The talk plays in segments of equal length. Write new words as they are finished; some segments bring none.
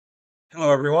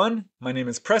Hello everyone, my name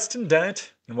is Preston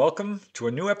Dennett and welcome to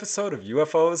a new episode of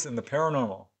UFOs and the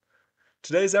Paranormal.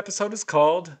 Today's episode is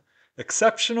called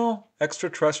Exceptional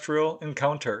Extraterrestrial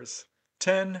Encounters,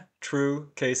 10 True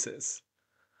Cases.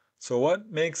 So what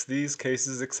makes these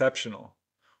cases exceptional?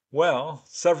 Well,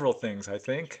 several things I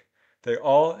think. They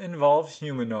all involve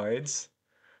humanoids.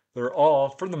 They're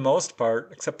all, for the most part,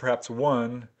 except perhaps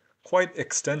one, quite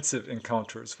extensive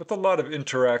encounters with a lot of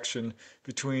interaction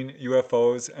between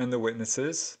UFOs and the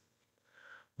witnesses.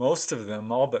 Most of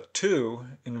them, all but two,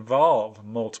 involve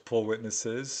multiple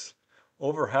witnesses.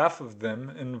 Over half of them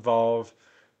involve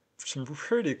some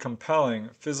pretty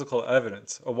compelling physical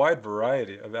evidence, a wide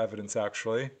variety of evidence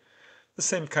actually, the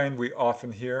same kind we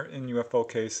often hear in UFO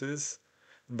cases.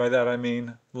 And by that I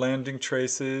mean landing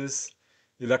traces,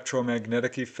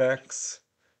 electromagnetic effects,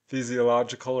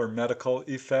 physiological or medical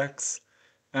effects,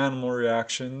 animal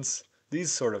reactions, these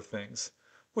sort of things,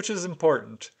 which is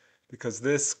important because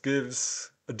this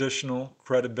gives additional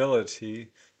credibility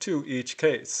to each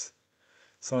case.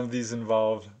 Some of these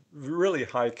involve really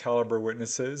high caliber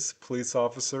witnesses, police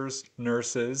officers,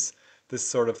 nurses, this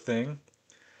sort of thing.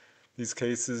 These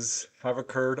cases have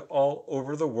occurred all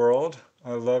over the world.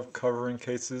 I love covering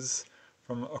cases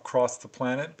from across the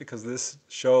planet because this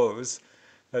shows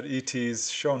that ETs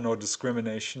show no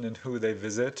discrimination in who they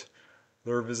visit.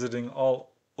 They're visiting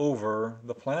all over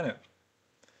the planet.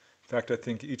 In fact, I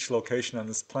think each location on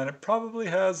this planet probably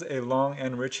has a long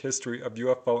and rich history of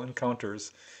UFO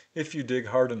encounters if you dig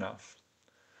hard enough.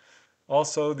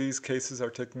 Also, these cases are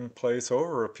taking place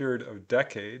over a period of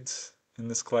decades. In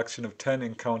this collection of 10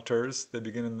 encounters, they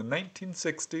begin in the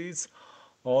 1960s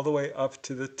all the way up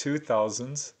to the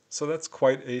 2000s, so that's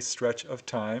quite a stretch of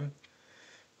time.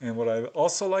 And what I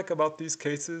also like about these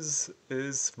cases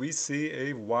is we see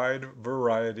a wide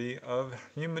variety of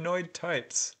humanoid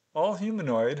types. All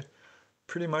humanoid,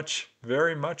 pretty much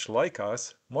very much like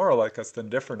us, more like us than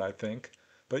different, I think.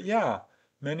 But yeah,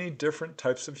 many different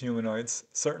types of humanoids,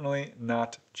 certainly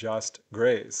not just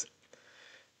grays.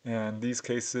 And these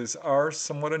cases are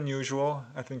somewhat unusual.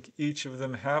 I think each of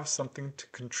them have something to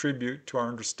contribute to our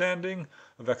understanding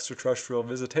of extraterrestrial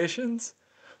visitations,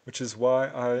 which is why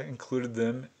I included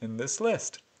them in this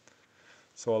list.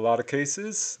 So a lot of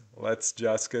cases, let's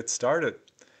just get started.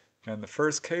 And the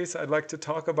first case I'd like to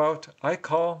talk about, I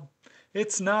call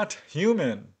It's Not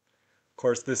Human. Of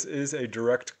course, this is a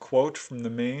direct quote from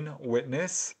the main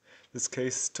witness. This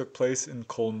case took place in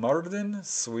Kolmarden,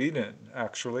 Sweden,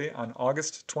 actually, on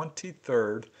August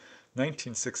 23rd,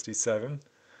 1967.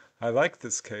 I like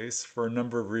this case for a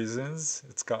number of reasons.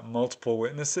 It's got multiple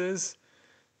witnesses.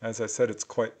 As I said, it's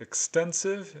quite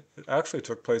extensive. It actually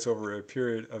took place over a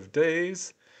period of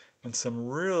days, and some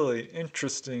really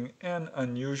interesting and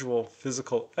unusual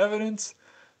physical evidence,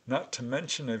 not to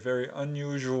mention a very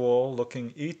unusual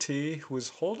looking ET who is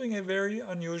holding a very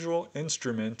unusual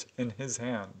instrument in his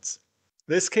hands.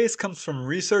 This case comes from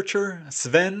researcher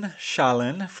Sven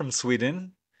Schalen from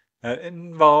Sweden. It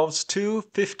involves two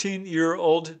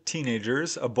 15-year-old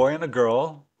teenagers, a boy and a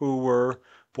girl, who were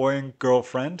boy and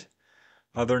girlfriend.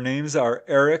 Their names are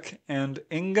Erik and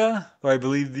Inga, though I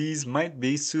believe these might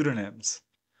be pseudonyms.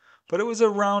 But it was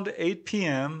around 8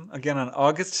 p.m., again on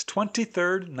August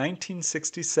 23rd,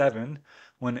 1967,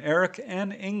 when Erik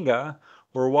and Inga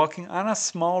were walking on a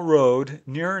small road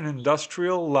near an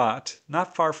industrial lot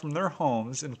not far from their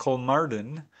homes in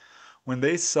Kolmarden, when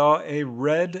they saw a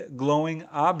red glowing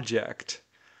object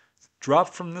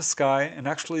drop from the sky and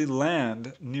actually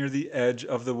land near the edge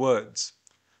of the woods.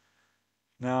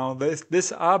 Now,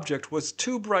 this object was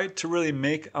too bright to really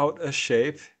make out a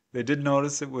shape. They did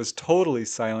notice it was totally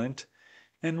silent,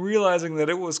 and realizing that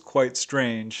it was quite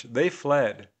strange, they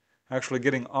fled, actually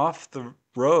getting off the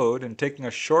road and taking a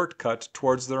shortcut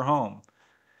towards their home.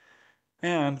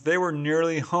 And they were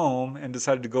nearly home and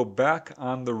decided to go back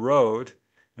on the road.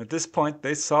 At this point,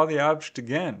 they saw the object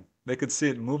again. They could see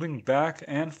it moving back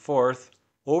and forth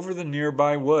over the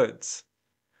nearby woods.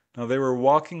 Now, they were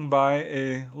walking by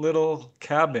a little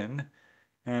cabin,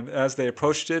 and as they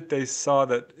approached it, they saw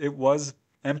that it was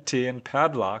empty and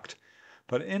padlocked.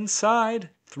 But inside,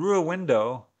 through a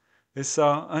window, they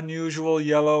saw unusual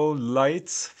yellow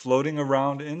lights floating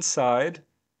around inside.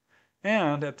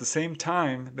 And at the same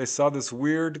time, they saw this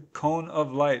weird cone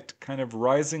of light kind of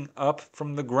rising up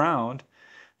from the ground,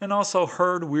 and also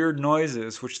heard weird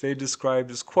noises, which they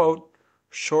described as, quote,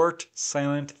 short,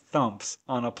 silent thumps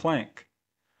on a plank.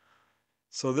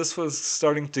 So this was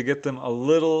starting to get them a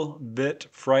little bit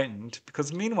frightened,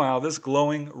 because meanwhile this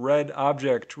glowing red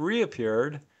object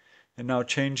reappeared and now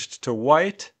changed to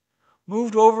white,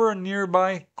 moved over a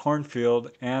nearby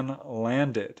cornfield, and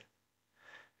landed.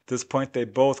 At this point, they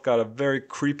both got a very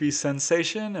creepy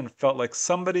sensation and felt like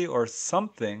somebody or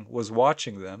something was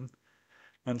watching them.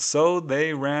 And so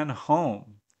they ran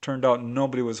home. Turned out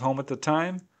nobody was home at the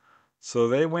time, so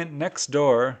they went next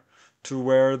door to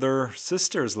where their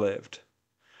sisters lived.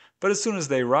 But as soon as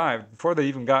they arrived, before they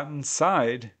even got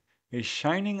inside, a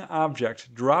shining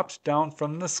object dropped down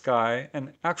from the sky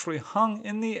and actually hung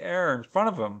in the air in front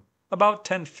of them, about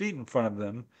 10 feet in front of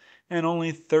them, and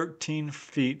only 13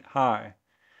 feet high.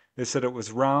 They said it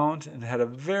was round and had a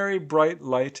very bright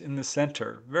light in the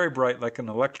center, very bright like an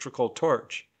electrical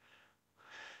torch.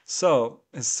 So,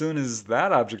 as soon as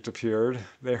that object appeared,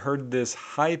 they heard this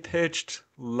high-pitched,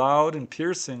 loud and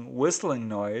piercing whistling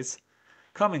noise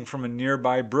coming from a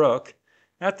nearby brook.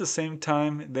 At the same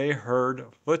time, they heard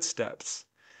footsteps.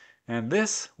 And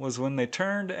this was when they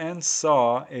turned and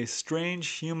saw a strange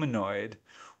humanoid,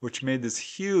 which made this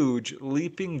huge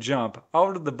leaping jump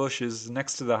out of the bushes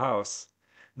next to the house.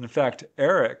 In fact,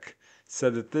 Erik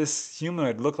said that this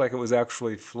humanoid looked like it was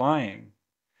actually flying.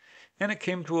 And it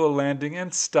came to a landing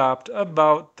and stopped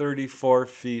about 34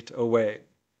 feet away.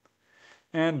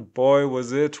 And boy,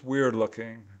 was it weird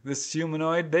looking. This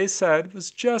humanoid, they said, was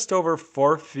just over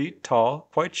 4 feet tall,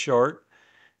 quite short.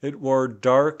 It wore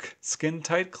dark,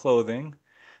 skin-tight clothing.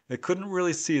 They couldn't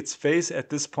really see its face at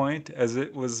this point as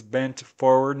it was bent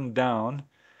forward and down.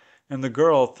 And the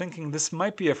girl, thinking this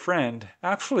might be a friend,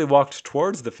 actually walked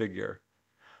towards the figure.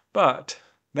 But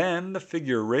then the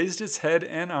figure raised its head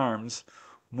and arms,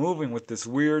 moving with this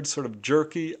weird sort of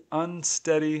jerky,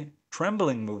 unsteady,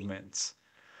 trembling movements.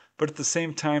 But at the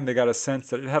same time, they got a sense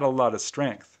that it had a lot of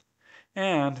strength.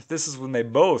 And this is when they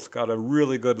both got a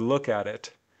really good look at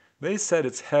it. They said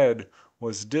its head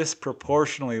was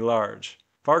disproportionately large,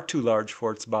 far too large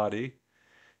for its body,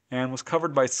 and was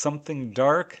covered by something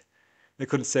dark. They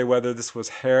couldn't say whether this was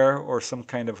hair or some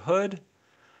kind of hood,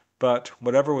 but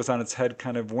whatever was on its head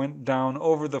kind of went down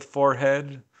over the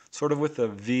forehead, sort of with a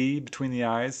V between the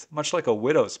eyes, much like a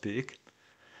widow's peak.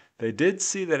 They did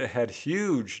see that it had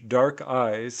huge dark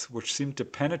eyes which seemed to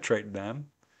penetrate them.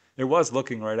 It was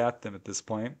looking right at them at this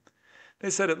point.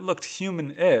 They said it looked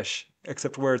human-ish,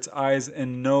 except where its eyes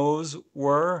and nose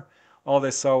were, all they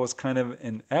saw was kind of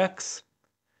an X.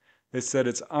 They said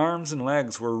its arms and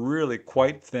legs were really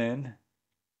quite thin,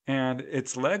 and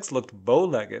its legs looked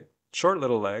bow-legged, short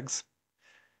little legs.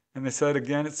 And they said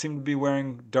again it seemed to be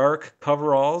wearing dark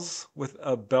coveralls with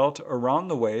a belt around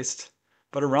the waist,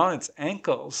 but around its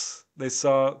ankles they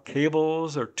saw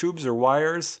cables or tubes or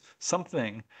wires,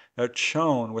 something that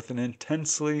shone with an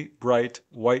intensely bright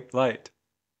white light.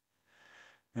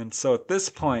 And so at this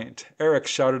point, Erik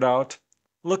shouted out,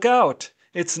 "Look out!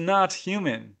 It's not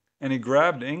human!" And he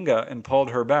grabbed Inga and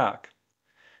pulled her back.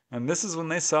 And this is when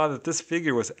they saw that this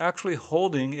figure was actually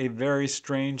holding a very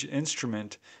strange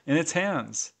instrument in its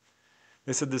hands.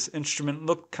 They said this instrument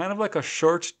looked kind of like a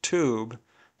short tube,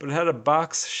 but it had a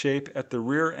box shape at the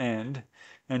rear end,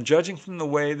 and judging from the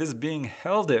way this being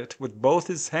held it with both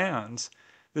his hands,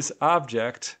 this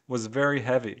object was very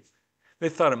heavy. They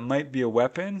thought it might be a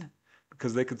weapon,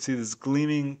 because they could see this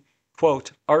gleaming,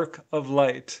 quote, arc of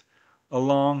light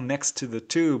along next to the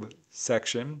tube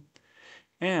section,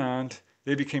 and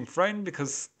they became frightened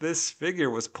because this figure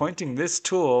was pointing this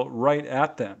tool right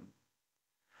at them.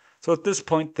 So at this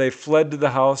point, they fled to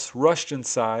the house, rushed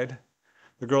inside.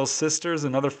 The girl's sisters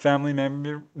and other family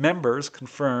members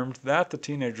confirmed that the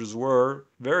teenagers were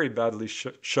very badly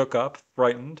shook up,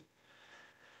 frightened,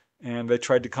 and they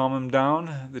tried to calm them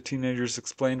down. The teenagers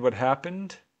explained what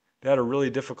happened. They had a really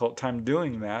difficult time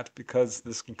doing that because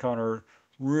this encounter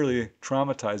really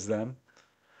traumatized them.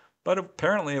 But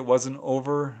apparently it wasn't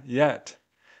over yet,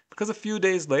 because a few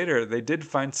days later they did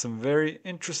find some very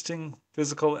interesting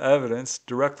physical evidence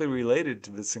directly related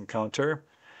to this encounter.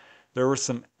 There were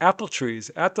some apple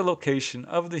trees at the location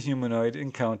of the humanoid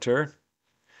encounter.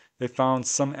 They found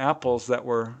some apples that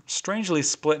were strangely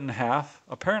split in half,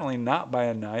 apparently not by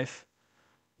a knife.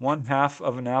 One half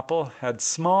of an apple had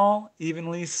small,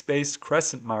 evenly spaced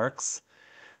crescent marks.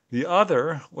 The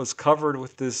other was covered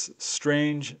with this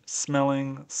strange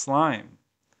smelling slime.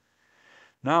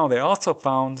 Now they also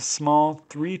found small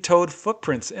three-toed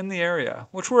footprints in the area,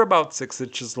 which were about 6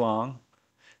 inches long,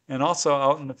 and also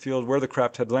out in the field where the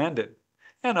craft had landed,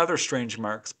 and other strange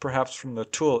marks, perhaps from the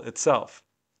tool itself.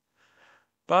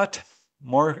 But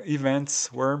more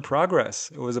events were in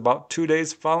progress. It was about 2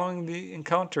 days following the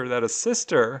encounter that a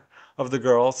sister of the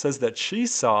girl says that she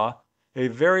saw a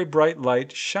very bright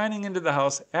light shining into the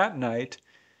house at night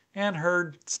and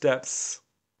heard steps,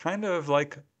 kind of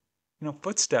like,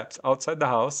 footsteps outside the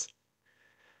house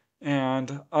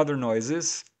and other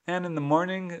noises. and in the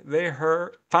morning they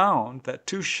found that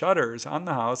 2 shutters on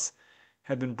the house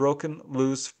had been broken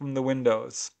loose from the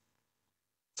windows.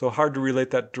 So hard to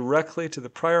relate that directly to the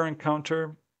prior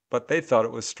encounter, but they thought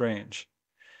it was strange.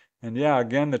 And yeah,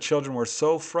 again, the children were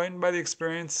so frightened by the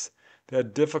experience, they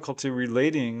had difficulty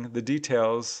relating the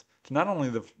details to not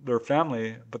only their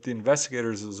family, but the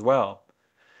investigators as well.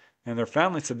 And their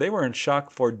family said they were in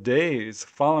shock for days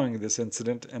following this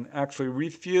incident and actually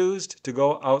refused to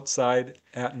go outside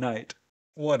at night.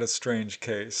 What a strange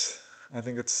case. I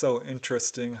think it's so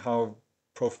interesting how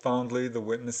profoundly the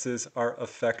witnesses are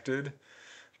affected.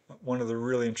 One of the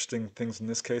really interesting things in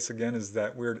this case, again, is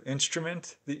that weird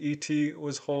instrument the ET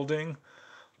was holding.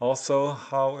 Also,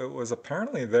 how it was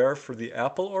apparently there for the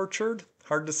apple orchard.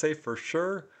 Hard to say for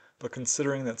sure, but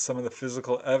considering that some of the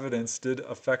physical evidence did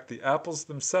affect the apples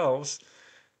themselves,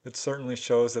 it certainly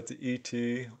shows that the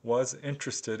ET was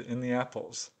interested in the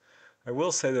apples. I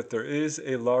will say that there is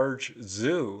a large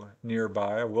zoo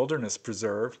nearby, a wilderness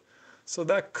preserve, so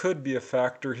that could be a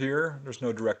factor here. There's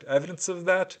no direct evidence of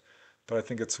that, but I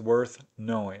think it's worth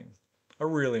knowing. A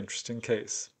really interesting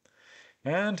case.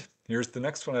 And here's the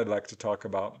next one I'd like to talk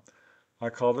about. I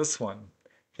call this one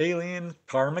Alien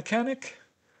Car Mechanic.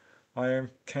 I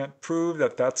can't prove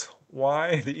that that's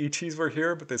why the ETs were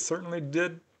here, but they certainly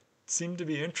did seem to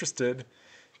be interested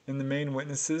in the main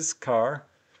witness's car.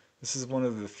 This is one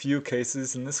of the few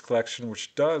cases in this collection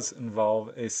which does involve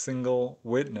a single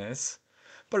witness.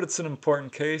 But it's an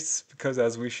important case because,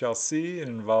 as we shall see, it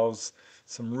involves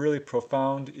some really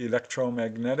profound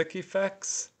electromagnetic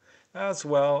effects, as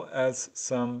well as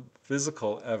some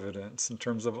physical evidence in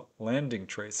terms of landing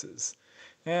traces.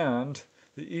 And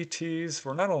the ETs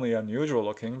were not only unusual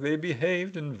looking, they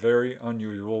behaved in very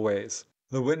unusual ways.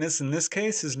 The witness in this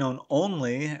case is known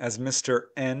only as Mr.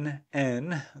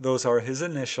 NN. Those are his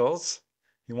initials.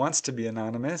 He wants to be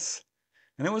anonymous.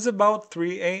 And it was about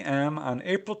 3 a.m. on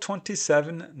April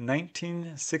 27,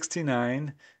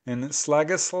 1969 in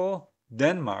Slagesel,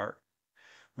 Denmark,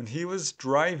 when he was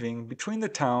driving between the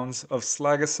towns of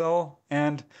Slagesel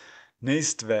and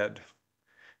Næstved.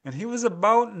 And he was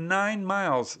about 9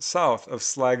 miles south of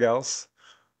Slagelse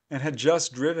and had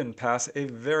just driven past a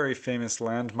very famous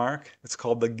landmark. It's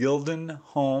called the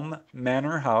Gildenholm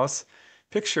Manor House,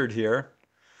 pictured here.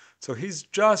 So he's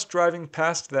just driving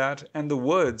past that and the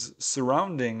woods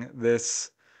surrounding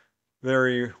this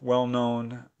very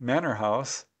well-known manor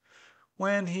house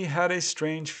when he had a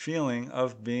strange feeling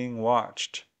of being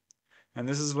watched. And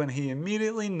this is when he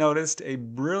immediately noticed a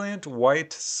brilliant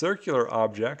white circular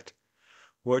object,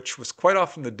 which was quite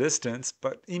off in the distance,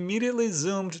 but immediately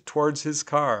zoomed towards his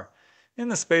car in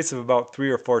the space of about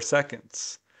 3 or 4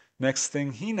 seconds. Next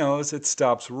thing he knows, it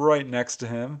stops right next to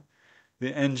him.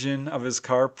 The engine of his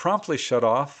car promptly shut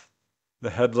off.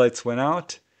 The headlights went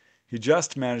out. He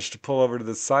just managed to pull over to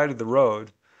the side of the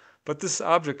road, but this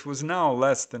object was now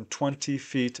less than 20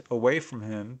 feet away from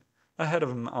him, ahead of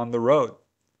him on the road.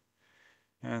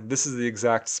 And this is the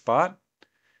exact spot.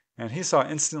 And he saw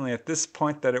instantly at this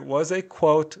point that it was a,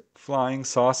 quote, flying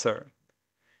saucer.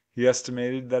 He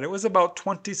estimated that it was about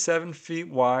 27 feet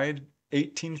wide,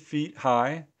 18 feet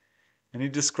high, and he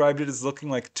described it as looking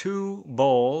like 2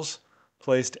 bowls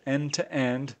placed end to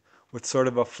end with sort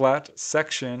of a flat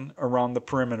section around the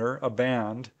perimeter, a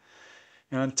band.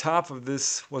 And on top of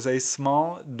this was a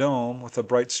small dome with a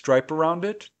bright stripe around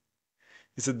it.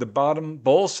 He said the bottom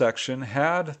bowl section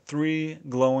had 3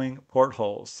 glowing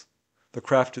portholes. The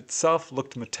craft itself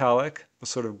looked metallic, a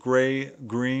sort of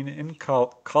gray-green in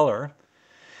color,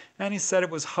 and he said it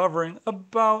was hovering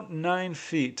about 9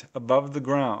 feet above the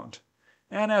ground.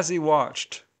 And as he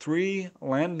watched, 3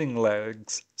 landing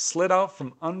legs slid out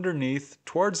from underneath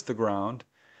towards the ground,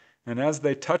 and as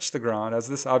they touched the ground, as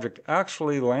this object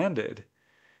actually landed,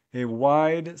 a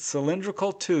wide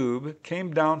cylindrical tube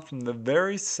came down from the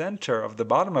very center of the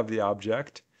bottom of the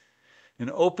object. An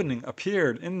opening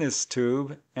appeared in this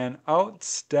tube, and out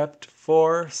stepped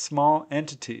 4 small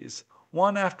entities,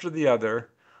 one after the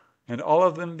other, and all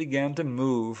of them began to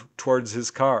move towards his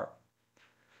car.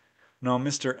 Now,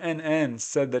 Mr. NN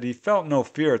said that he felt no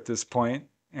fear at this point,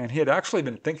 and he had actually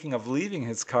been thinking of leaving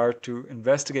his car to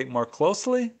investigate more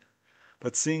closely,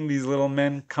 but seeing these little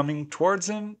men coming towards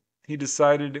him, he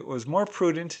decided it was more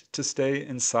prudent to stay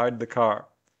inside the car.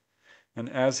 And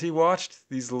as he watched,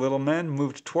 these little men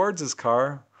moved towards his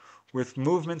car with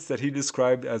movements that he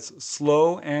described as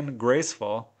slow and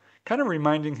graceful, kind of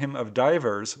reminding him of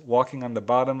divers walking on the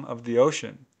bottom of the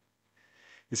ocean.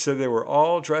 He said they were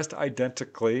all dressed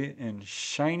identically in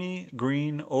shiny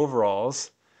green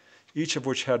overalls, each of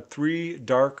which had 3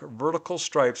 dark vertical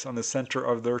stripes on the center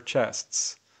of their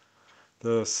chests.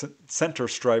 The center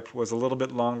stripe was a little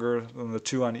bit longer than the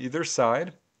two on either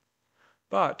side.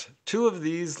 But two of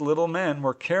these little men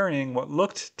were carrying what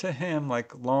looked to him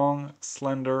like long,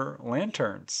 slender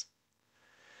lanterns.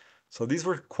 So these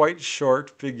were quite short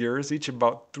figures, each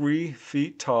about 3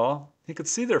 feet tall. He could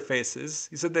see their faces.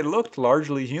 He said they looked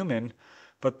largely human,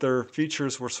 but their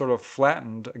features were sort of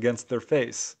flattened against their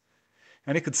face.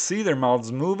 And he could see their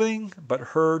mouths moving, but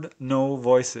heard no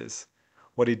voices.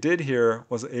 What he did hear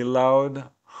was a loud,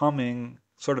 humming,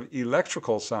 sort of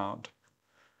electrical sound.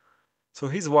 So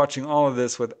he's watching all of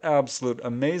this with absolute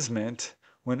amazement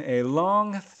when a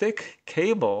long, thick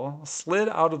cable slid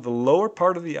out of the lower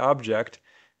part of the object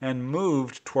and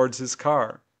moved towards his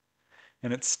car.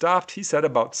 And it stopped, he said,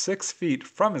 about 6 feet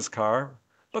from his car,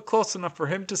 but close enough for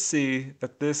him to see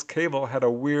that this cable had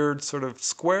a weird sort of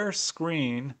square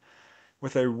screen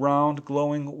with a round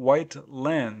glowing white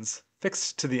lens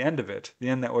fixed to the end of it, the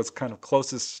end that was kind of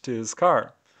closest to his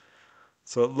car.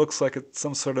 So it looks like it's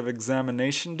some sort of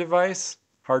examination device.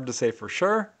 Hard to say for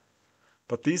sure.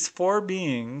 But these 4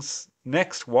 beings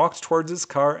next walked towards his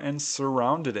car and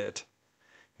surrounded it.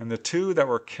 And the 2 that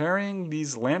were carrying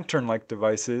these lantern-like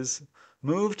devices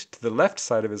moved to the left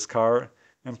side of his car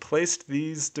and placed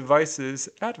these devices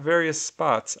at various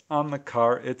spots on the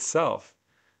car itself,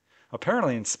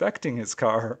 apparently inspecting his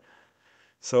car.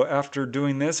 So after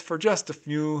doing this for just a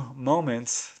few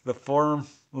moments, the 4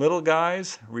 little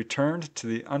guys returned to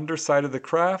the underside of the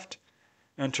craft,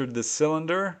 entered the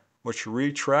cylinder, which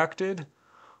retracted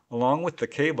along with the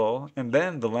cable, and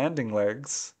then the landing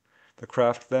legs. The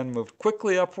craft then moved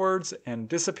quickly upwards and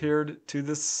disappeared to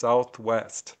the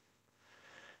southwest.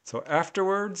 So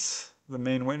afterwards, the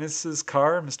main witness's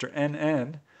car, Mr.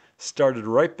 NN, started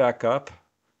right back up.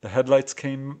 The headlights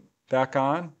came back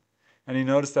on, and he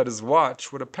noticed that his watch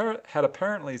had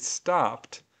apparently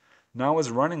stopped, now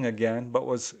was running again, but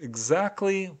was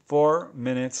exactly 4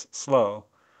 minutes slow,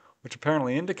 which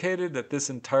apparently indicated that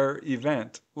this entire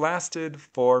event lasted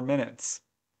 4 minutes.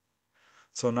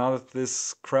 So now that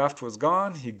this craft was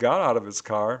gone, he got out of his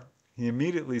car. He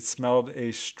immediately smelled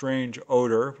a strange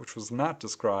odor, which was not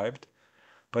described,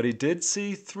 but he did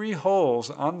see 3 holes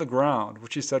on the ground,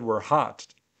 which he said were hot.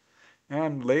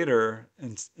 And later,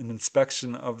 an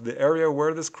inspection of the area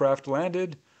where this craft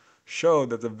landed showed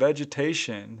that the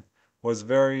vegetation was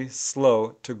very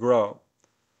slow to grow.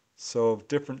 So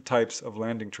different types of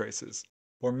landing traces.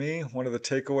 For me, one of the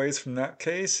takeaways from that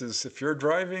case is if you're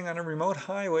driving on a remote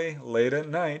highway late at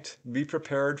night, be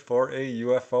prepared for a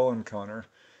UFO encounter,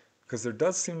 because there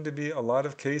does seem to be a lot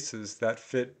of cases that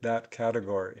fit that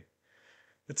category.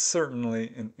 It's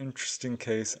certainly an interesting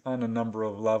case on a number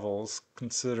of levels,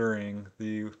 considering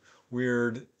the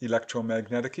weird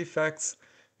electromagnetic effects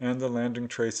and the landing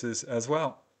traces as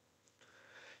well.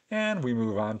 And we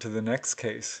move on to the next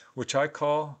case, which I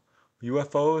call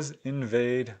UFOs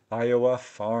Invade Iowa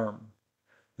Farm.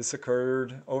 This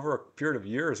occurred over a period of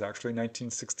years, actually,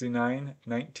 1969,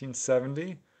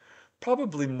 1970.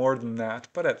 Probably more than that,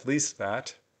 but at least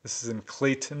that. This is in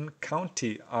Clayton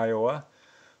County, Iowa.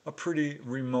 A pretty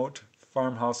remote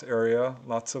farmhouse area,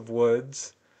 lots of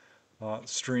woods,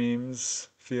 streams,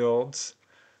 fields.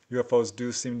 UFOs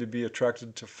do seem to be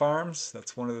attracted to farms.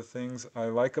 That's one of the things I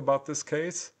like about this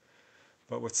case.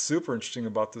 But what's super interesting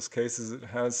about this case is it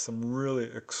has some really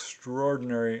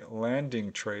extraordinary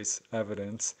landing trace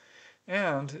evidence,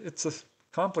 and it's a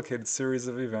complicated series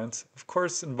of events, of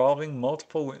course involving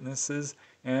multiple witnesses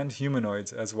and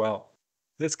humanoids as well.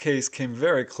 This case came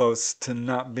very close to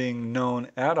not being known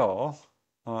at all,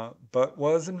 but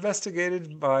was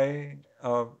investigated by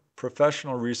a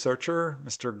professional researcher,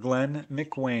 Mr. Glenn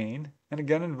McWayne, and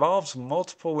again involves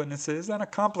multiple witnesses and a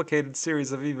complicated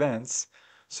series of events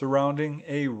surrounding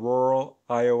a rural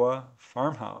Iowa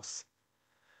farmhouse.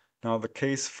 Now, the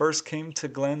case first came to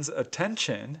Glenn's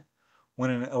attention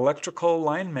when an electrical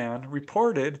lineman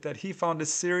reported that he found a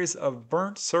series of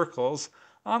burnt circles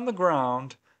on the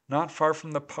ground not far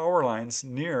from the power lines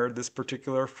near this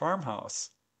particular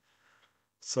farmhouse.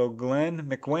 So Glenn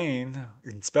McWayne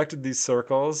inspected these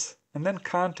circles and then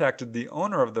contacted the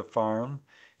owner of the farm,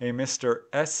 a Mr.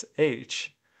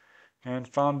 S.H., and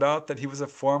found out that he was a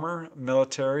former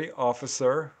military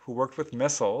officer who worked with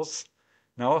missiles,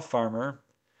 now a farmer.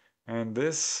 And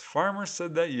this farmer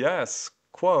said that yes,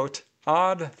 quote,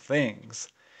 odd things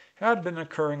had been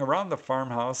occurring around the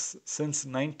farmhouse since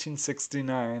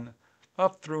 1969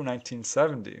 up through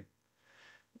 1970.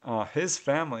 His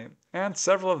family and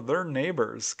several of their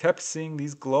neighbors kept seeing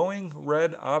these glowing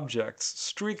red objects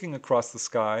streaking across the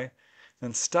sky,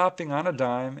 then stopping on a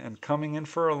dime and coming in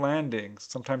for a landing,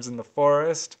 sometimes in the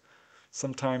forest,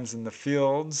 sometimes in the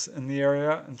fields in the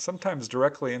area, and sometimes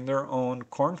directly in their own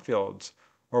cornfields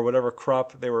or whatever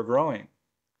crop they were growing.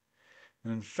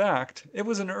 And in fact, it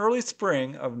was in early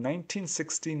spring of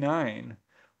 1969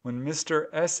 when Mr.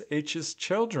 S.H.'s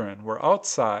children were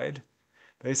outside.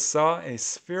 They saw a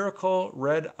spherical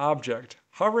red object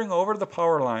hovering over the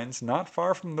power lines not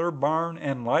far from their barn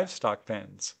and livestock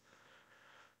pens.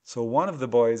 So one of the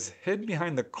boys hid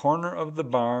behind the corner of the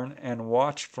barn and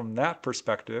watched from that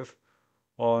perspective,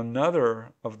 while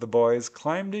another of the boys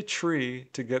climbed a tree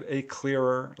to get a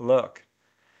clearer look.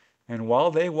 And while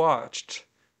they watched,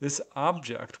 this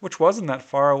object, which wasn't that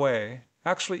far away,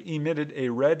 actually emitted a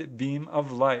red beam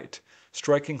of light,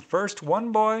 striking first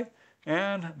one boy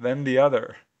and then the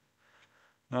other.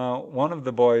 Now, one of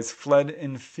the boys fled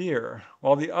in fear,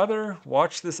 while the other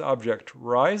watched this object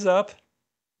rise up,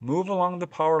 move along the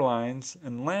power lines,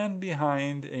 and land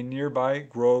behind a nearby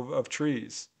grove of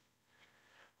trees.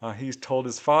 He told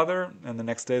his father, and the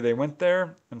next day they went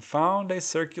there and found a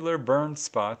circular burned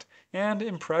spot and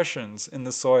impressions in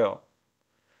the soil.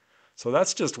 So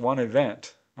that's just one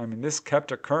event. I mean, this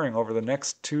kept occurring over the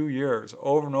next 2 years,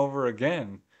 over and over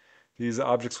again. These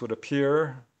objects would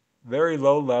appear very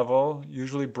low level,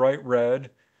 usually bright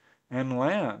red, and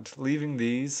land, leaving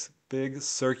these big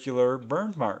circular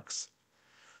burn marks.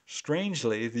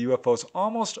 Strangely, the UFOs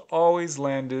almost always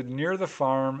landed near the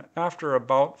farm after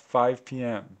about 5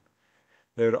 p.m.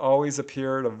 They would always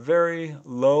appear at a very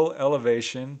low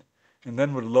elevation and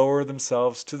then would lower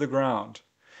themselves to the ground.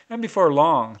 And before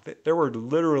long, there were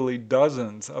literally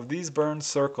dozens of these burned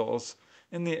circles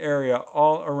in the area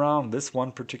all around this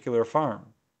one particular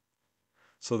farm.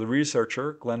 So the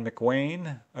researcher, Glenn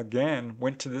McWayne, again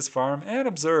went to this farm and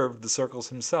observed the circles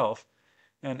himself.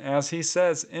 And as he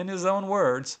says in his own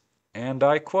words, and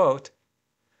I quote,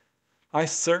 "I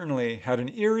certainly had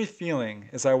an eerie feeling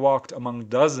as I walked among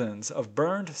dozens of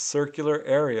burned circular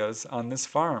areas on this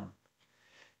farm.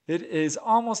 It is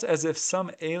almost as if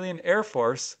some alien air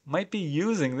force might be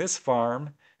using this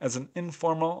farm as an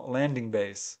informal landing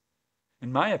base.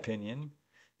 In my opinion,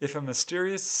 if a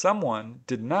mysterious someone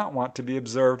did not want to be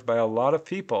observed by a lot of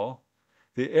people,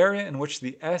 the area in which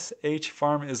the SH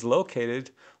farm is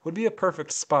located would be a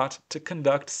perfect spot to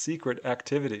conduct secret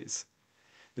activities.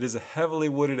 It is a heavily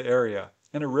wooded area,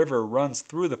 and a river runs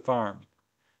through the farm.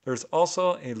 There is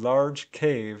also a large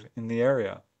cave in the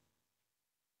area."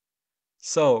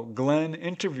 So Glenn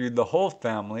interviewed the whole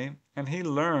family, and he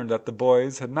learned that the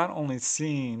boys had not only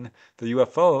seen the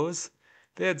UFOs,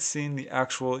 they had seen the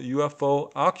actual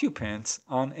UFO occupants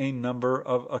on a number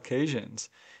of occasions,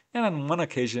 and on one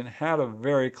occasion had a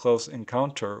very close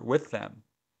encounter with them.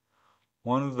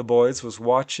 One of the boys was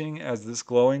watching as this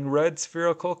glowing red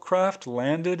spherical craft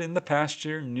landed in the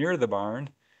pasture near the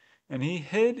barn, and he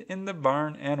hid in the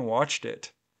barn and watched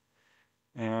it.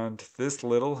 And this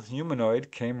little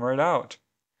humanoid came right out.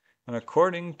 And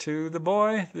according to the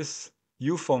boy, this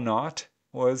ufonaut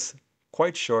was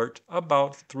quite short,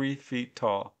 about 3 feet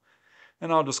tall.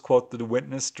 And I'll just quote the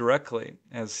witness directly,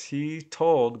 as he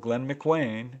told Glenn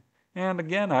McWayne, and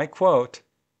again I quote,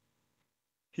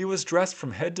 "He was dressed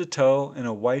from head to toe in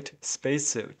a white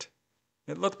spacesuit.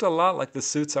 It looked a lot like the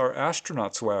suits our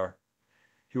astronauts wear.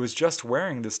 He was just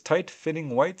wearing this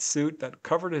tight-fitting white suit that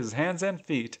covered his hands and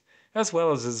feet, as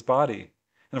well as his body.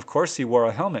 And of course he wore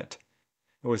a helmet.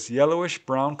 It was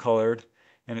yellowish-brown colored,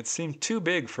 and it seemed too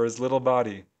big for his little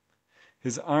body.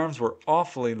 His arms were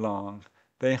awfully long.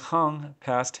 They hung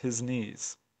past his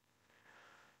knees."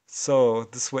 So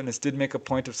this witness did make a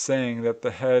point of saying that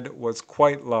the head was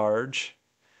quite large,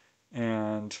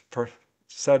 and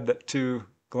said that to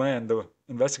Glenn, the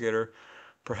investigator,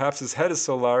 perhaps his head is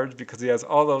so large because he has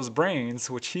all those brains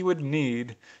which he would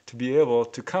need to be able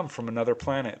to come from another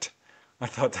planet. I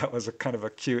thought that was a kind of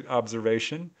a cute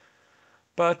observation.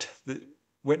 But the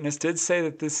witness did say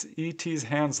that this ET's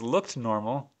hands looked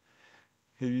normal.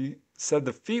 He said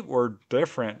the feet were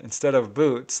different. Instead of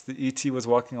boots, the ET was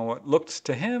walking on what looked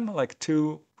to him like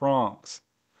 2 prongs.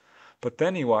 But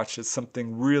then he watched as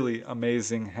something really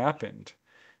amazing happened.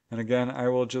 And again, I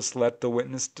will just let the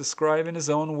witness describe in his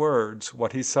own words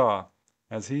what he saw.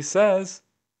 As he says,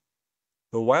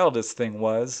 "The wildest thing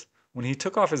was when he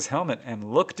took off his helmet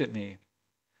and looked at me.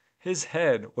 His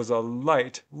head was a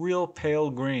light, real pale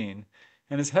green,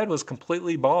 and his head was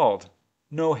completely bald.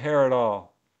 No hair at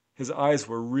all. His eyes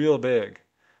were real big,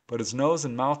 but his nose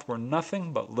and mouth were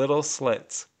nothing but little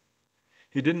slits.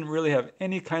 He didn't really have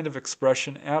any kind of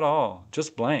expression at all,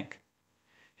 just blank.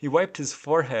 He wiped his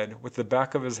forehead with the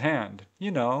back of his hand,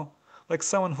 like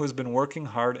someone who has been working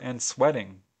hard and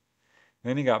sweating.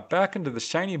 Then he got back into the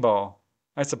shiny ball.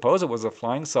 I suppose it was a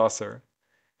flying saucer,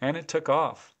 and it took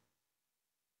off.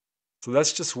 So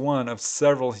that's just one of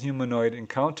several humanoid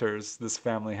encounters this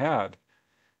family had.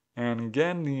 And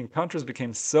again, the encounters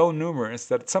became so numerous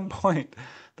that at some point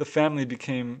the family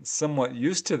became somewhat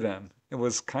used to them. It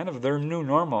was kind of their new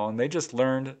normal, and they just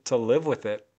learned to live with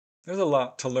it. There's a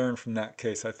lot to learn from that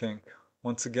case, I think.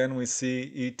 Once again, we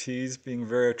see ETs being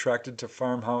very attracted to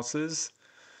farmhouses.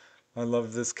 I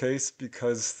love this case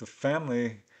because the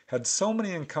family had so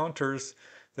many encounters,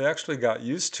 they actually got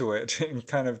used to it and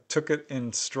kind of took it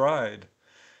in stride.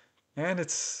 And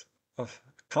it's a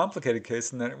complicated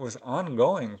case in that it was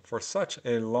ongoing for such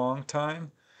a long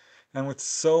time. And with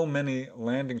so many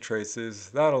landing traces,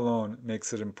 that alone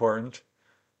makes it important.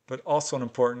 But also an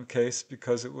important case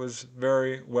because it was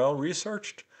very well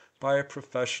researched by a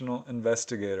professional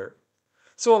investigator.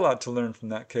 So a lot to learn from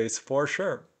that case for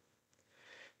sure.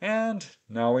 And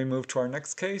now we move to our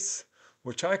next case,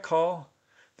 which I call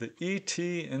the ET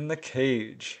in the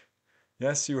cage.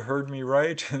 Yes, you heard me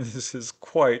right. This is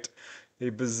quite a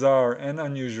bizarre and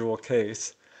unusual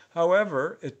case.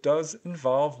 However, it does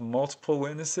involve multiple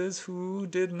witnesses who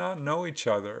did not know each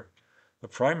other. The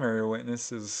primary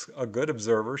witness is a good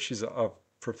observer. She's a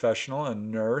professional, a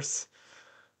nurse.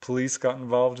 Police got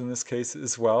involved in this case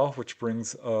as well, which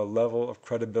brings a level of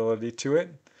credibility to it.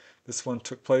 This one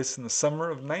took place in the summer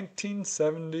of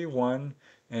 1971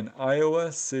 in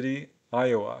Iowa City,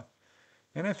 Iowa.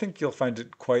 And I think you'll find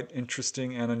it quite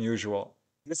interesting and unusual.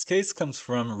 This case comes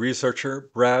from researcher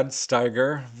Brad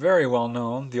Steiger, very well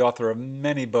known, the author of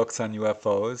many books on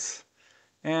UFOs.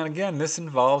 And again, this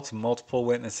involves multiple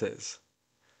witnesses.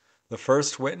 The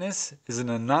first witness is an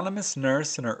anonymous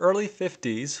nurse in her early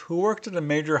 50s who worked at a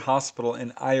major hospital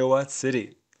in Iowa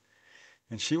City.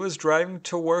 And she was driving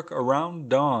to work around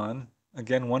dawn,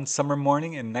 again one summer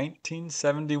morning in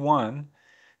 1971,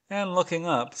 and looking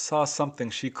up saw something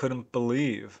she couldn't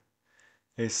believe.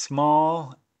 A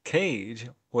small cage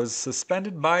was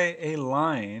suspended by a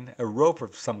line, a rope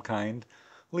of some kind,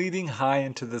 leading high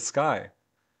into the sky.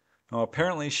 Now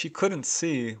apparently she couldn't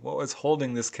see what was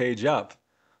holding this cage up,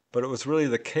 but it was really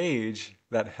the cage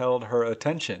that held her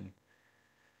attention.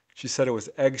 She said it was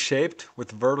egg-shaped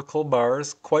with vertical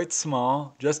bars, quite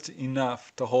small, just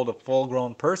enough to hold a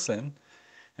full-grown person,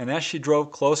 and as she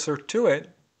drove closer to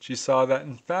it, she saw that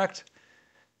in fact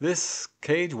this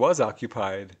cage was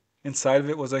occupied. Inside of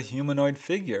it was a humanoid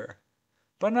figure,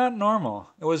 but not normal.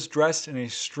 It was dressed in a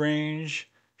strange,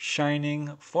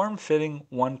 shining, form-fitting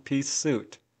one-piece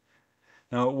suit.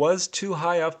 Now it was too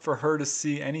high up for her to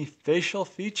see any facial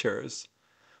features,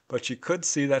 but she could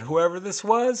see that whoever this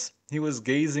was, he was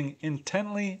gazing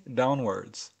intently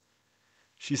downwards.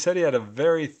 She said he had a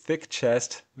very thick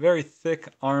chest, very thick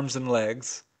arms and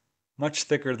legs, much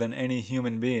thicker than any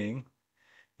human being.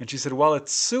 And she said while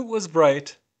its suit was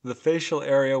bright, the facial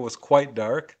area was quite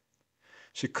dark.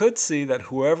 She could see that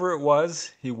whoever it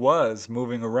was, he was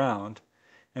moving around,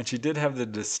 and she did have the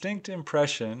distinct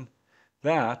impression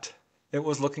that it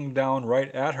was looking down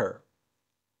right at her.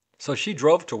 So she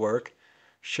drove to work,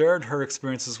 shared her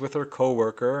experiences with her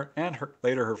coworker and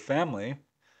later her family,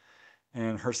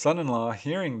 and her son-in-law,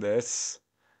 hearing this,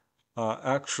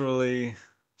 actually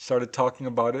started talking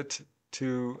about it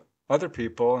to other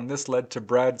people, and this led to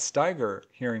Brad Steiger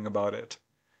hearing about it.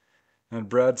 And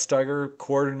Brad Steiger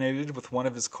coordinated with one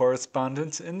of his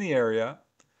correspondents in the area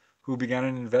who began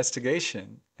an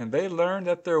investigation, and they learned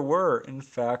that there were, in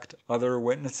fact, other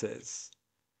witnesses.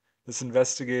 This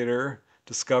investigator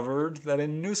discovered that a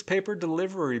newspaper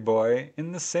delivery boy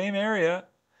in the same area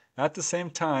at the same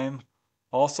time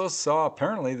also saw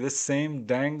apparently this same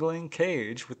dangling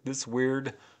cage with this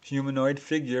weird humanoid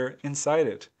figure inside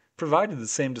it, provided the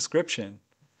same description.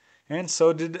 And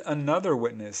so did another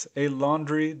witness, a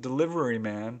laundry delivery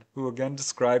man, who again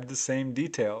described the same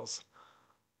details.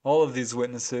 All of these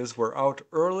witnesses were out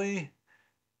early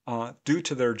due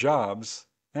to their jobs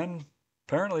and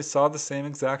apparently saw the same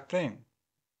exact thing.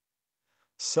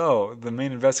 So the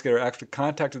main investigator actually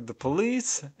contacted the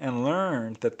police and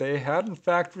learned that they had in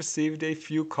fact received a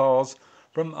few calls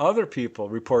from other people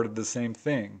reported the same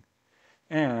thing.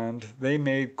 And they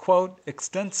made, quote,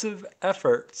 extensive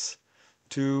efforts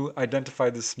to identify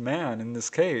this man in this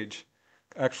cage,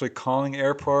 actually calling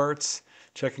airports,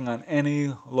 checking on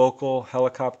any local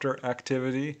helicopter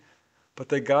activity, but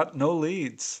they got no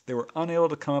leads. They were unable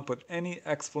to come up with any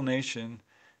explanation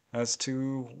as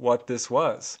to what this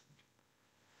was.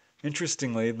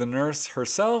 Interestingly, the nurse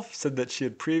herself said that she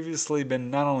had previously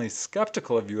been not only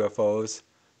skeptical of UFOs,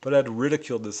 but had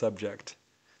ridiculed the subject.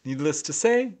 Needless to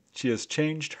say, she has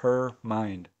changed her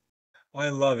mind. I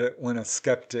love it when a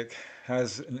skeptic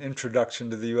has an introduction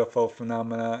to the UFO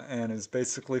phenomena and is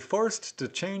basically forced to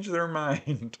change their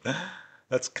mind.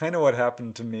 That's kind of what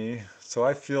happened to me, so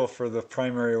I feel for the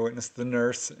primary witness, the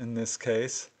nurse in this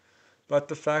case. But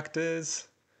the fact is,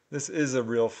 this is a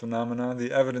real phenomenon.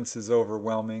 The evidence is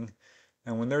overwhelming.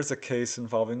 And when there's a case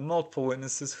involving multiple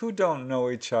witnesses who don't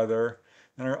know each other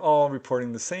and are all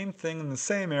reporting the same thing in the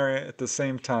same area at the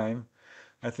same time,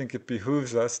 I think it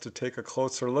behooves us to take a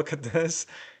closer look at this,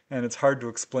 and it's hard to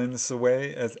explain this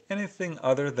away as anything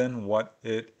other than what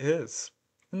it is.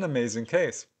 An amazing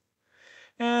case.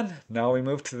 And now we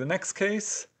move to the next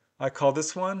case. I call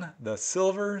this one the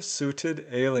Silver-Suited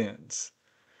Aliens.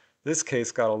 This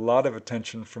case got a lot of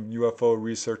attention from UFO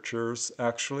researchers,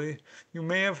 actually. You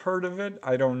may have heard of it,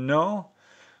 I don't know,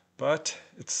 but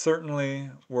it's certainly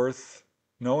worth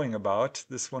knowing about.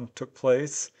 This one took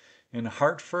place in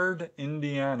Hartford,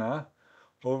 Indiana,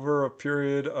 over a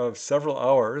period of several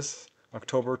hours,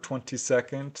 October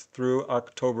 22nd through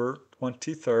October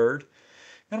 23rd.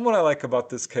 And what I like about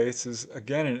this case is,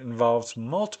 again, it involves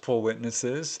multiple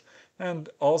witnesses and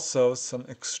also some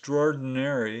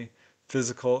extraordinary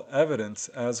physical evidence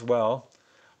as well.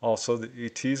 Also, the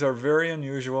ETs are very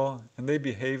unusual and they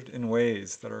behaved in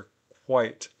ways that are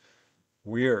quite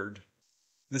weird.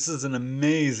 This is an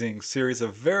amazing series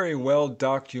of very well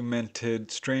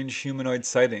documented strange humanoid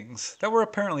sightings that were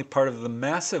apparently part of the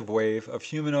massive wave of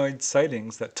humanoid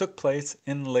sightings that took place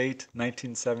in late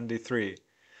 1973,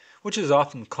 which is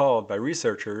often called by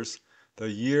researchers the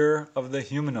year of the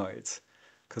humanoids,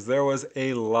 because there was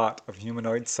a lot of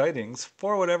humanoid sightings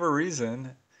for whatever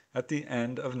reason at the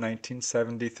end of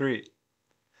 1973.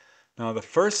 Now, the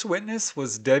first witness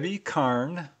was Debbie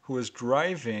Karn, who was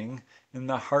driving in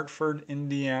the Hartford,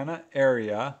 Indiana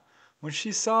area when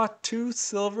she saw two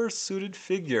silver-suited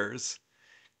figures,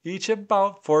 each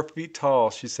about 4 feet tall,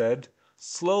 she said,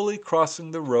 slowly crossing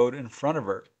the road in front of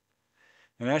her.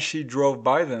 And as she drove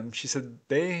by them, she said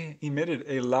they emitted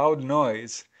a loud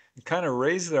noise and kind of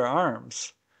raised their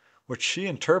arms, which she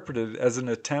interpreted as an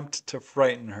attempt to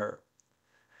frighten her.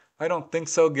 I don't think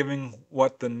so, given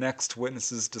what the next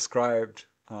witnesses described,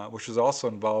 which was also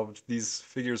involved these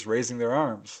figures raising their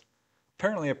arms.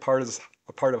 Apparently a part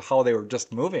of how they were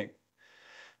just moving.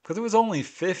 Because it was only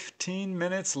 15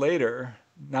 minutes later,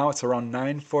 now it's around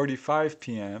 9:45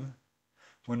 p.m.,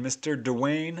 when Mr.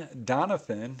 Dwayne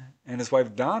Donathan and his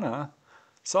wife Donna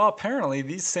saw apparently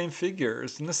these same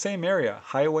figures in the same area,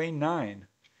 Highway 9.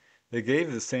 They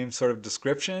gave the same sort of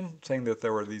description, saying that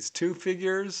there were these two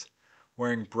figures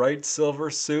wearing bright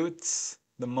silver suits.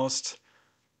 The most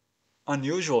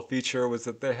unusual feature was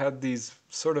that they had these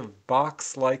sort of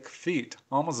box-like feet,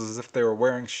 almost as if they were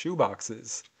wearing shoe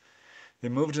boxes. They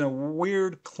moved in a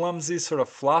weird, clumsy, sort of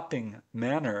flopping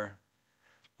manner,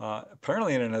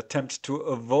 apparently in an attempt to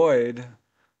avoid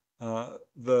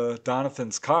the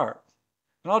Donathan's car.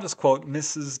 And I'll just quote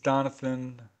Mrs.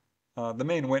 Donathan, the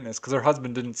main witness, because her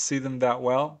husband didn't see them that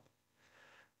well.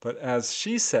 But as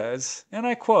she says, and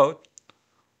I quote,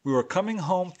 "We were coming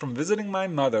home from visiting my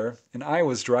mother, and I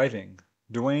was driving.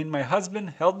 Dwayne, my husband,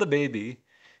 held the baby,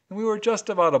 and we were just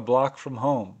about a block from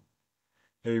home.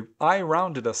 I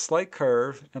rounded a slight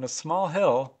curve and a small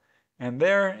hill, and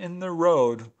there in the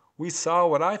road we saw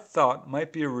what I thought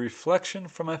might be a reflection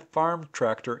from a farm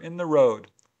tractor in the road.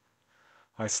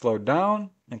 I slowed down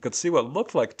and could see what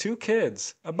looked like two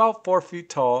kids, about 4 feet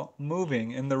tall,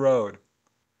 moving in the road.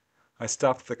 I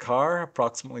stopped the car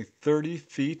approximately 30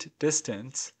 feet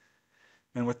distant,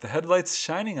 and with the headlights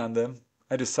shining on them,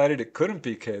 I decided it couldn't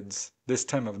be kids, this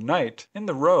time of night, in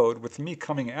the road with me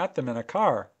coming at them in a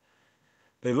car.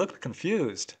 They looked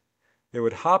confused. They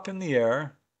would hop in the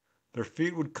air, their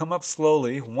feet would come up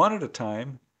slowly, one at a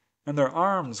time, and their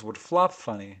arms would flop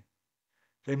funny.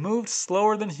 They moved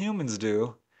slower than humans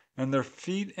do, and their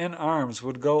feet and arms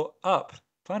would go up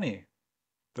funny.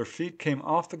 Their feet came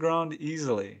off the ground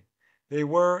easily. They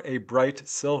were a bright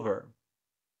silver.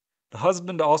 The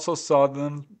husband also saw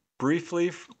them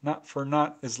briefly,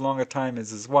 not as long a time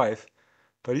as his wife,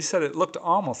 but he said it looked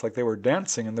almost like they were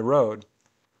dancing in the road.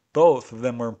 Both of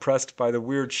them were impressed by the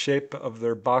weird shape of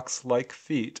their box-like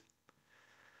feet.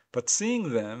 But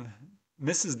seeing them,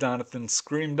 Mrs. Donathan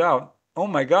screamed out, 'Oh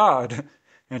my God!'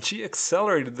 and she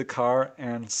accelerated the car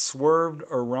and swerved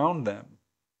around them.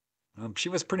 She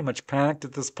was pretty much panicked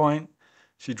at this point.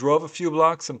 She drove a few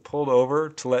blocks and pulled over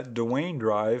to let Dwayne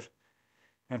drive,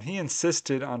 and he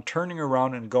insisted on turning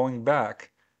around and going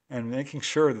back and making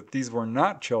sure that these were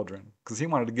not children, because he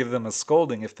wanted to give them a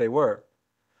scolding if they were.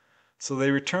 So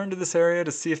they returned to this area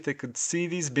to see if they could see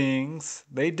these beings.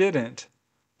 They didn't,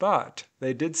 but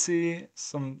they did see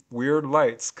some weird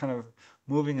lights kind of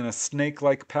moving in a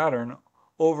snake-like pattern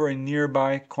over a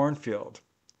nearby cornfield.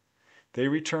 They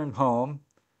returned home.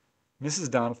 Mrs.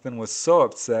 Donathan was so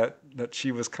upset that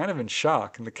she was kind of in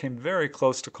shock and came very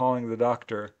close to calling the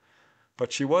doctor,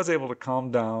 but she was able to calm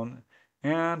down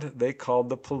and they called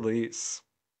the police.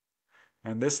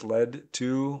 And this led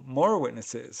to more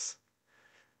witnesses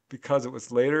because it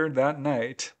was later that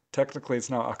night. Technically, it's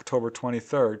now October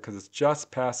 23rd because it's just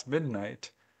past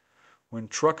midnight when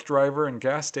truck driver and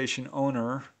gas station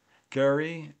owner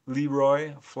Gary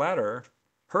Leroy Flatter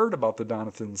heard about the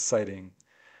Donathan sighting.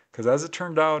 Because as it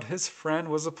turned out, his friend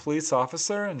was a police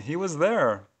officer and he was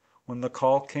there when the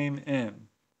call came in.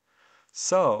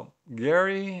 So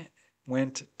Gary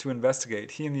went to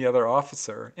investigate, he and the other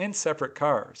officer, in separate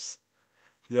cars.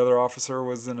 The other officer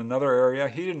was in another area.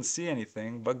 He didn't see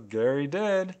anything, but Gary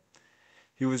did.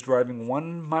 He was driving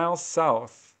 1 mile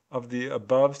south of the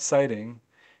above sighting,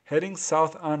 heading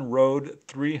south on Road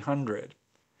 300.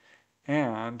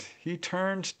 And he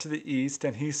turned to the east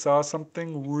and he saw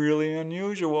something really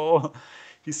unusual.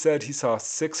 He said he saw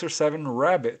 6 or 7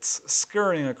 rabbits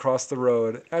scurrying across the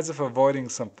road as if avoiding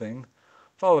something,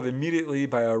 followed immediately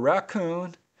by a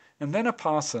raccoon and then a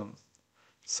possum.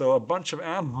 So a bunch of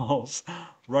animals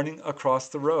running across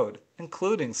the road,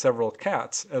 including several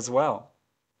cats as well.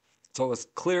 So it was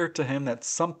clear to him that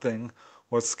something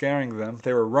was scaring them.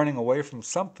 They were running away from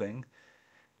something,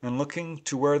 and looking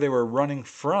to where they were running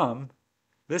from,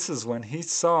 this is when he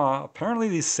saw apparently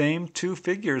these same 2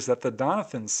 figures that the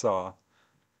Donathans saw.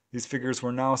 These figures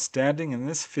were now standing in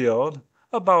this field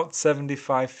about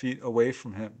 75 feet away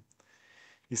from him.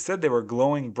 He said they were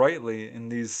glowing brightly in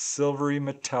these silvery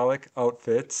metallic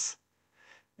outfits,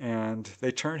 and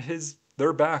they turned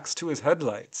their backs to his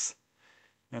headlights.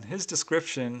 And his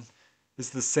description is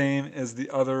the same as the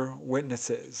other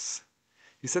witnesses.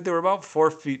 He said they were about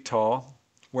 4 feet tall,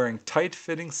 wearing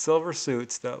tight-fitting silver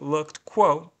suits that looked,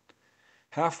 quote,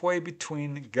 halfway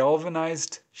between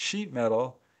galvanized sheet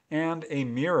metal and a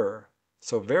mirror,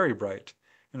 so very bright.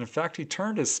 And in fact, he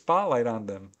turned his spotlight on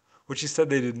them, which he said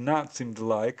they did not seem to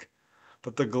like,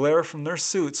 but the glare from their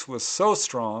suits was so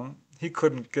strong he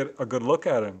couldn't get a good look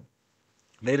at him.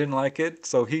 They didn't like it,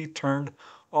 so he turned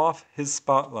off his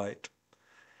spotlight.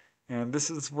 And this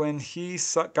is when he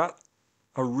got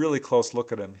a really close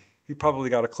look at him. He probably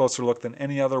got a closer look than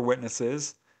any other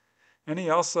witnesses. And he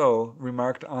also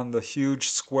remarked on the huge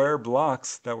square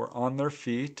blocks that were on their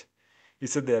feet. He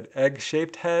said they had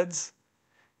egg-shaped heads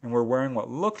and were wearing what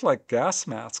looked like gas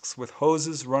masks with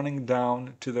hoses running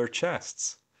down to their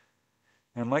chests.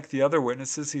 And like the other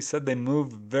witnesses, he said they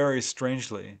moved very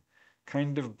strangely,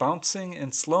 kind of bouncing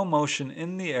in slow motion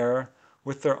in the air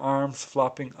with their arms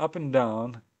flopping up and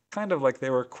down, kind of like they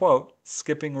were, quote,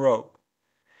 skipping rope.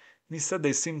 And he said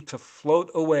they seemed to float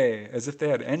away as if they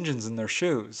had engines in their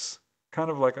shoes,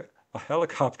 kind of like a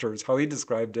helicopter is how he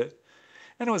described it.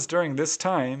 And it was during this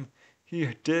time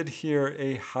he did hear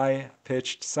a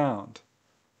high-pitched sound.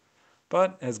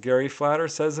 But as Gary Flatter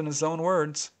says in his own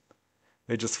words,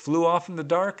 they just flew off in the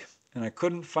dark and I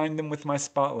couldn't find them with my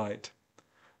spotlight.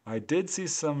 I did see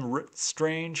some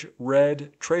strange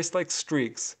red trace-like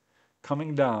streaks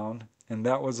coming down, and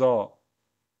that was all.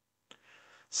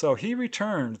 So he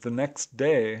returned the next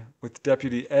day with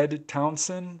Deputy Ed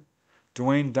Townsend,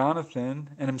 Dwayne Donathan,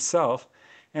 and himself,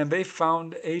 and they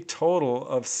found a total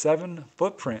of 7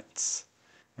 footprints.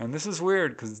 And this is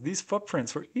weird because these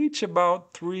footprints were each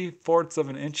about 3/4 of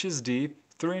an inch deep,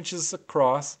 3 inches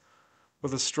across,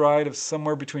 with a stride of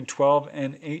somewhere between 12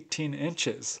 and 18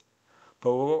 inches.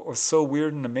 But what was so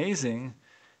weird and amazing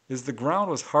is the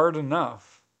ground was hard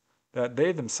enough that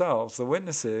they themselves, the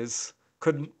witnesses,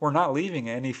 were not leaving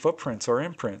any footprints or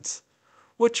imprints,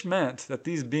 which meant that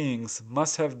these beings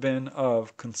must have been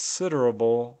of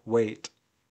considerable weight.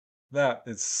 That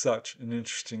is such an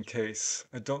interesting case.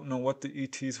 I don't know what the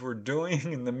ETs were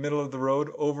doing in the middle of the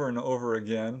road over and over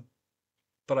again,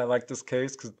 but I like this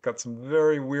case because it's got some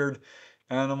very weird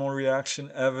animal reaction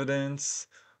evidence,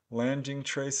 landing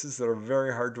traces that are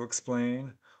very hard to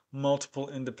explain, multiple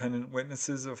independent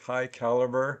witnesses of high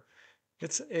caliber.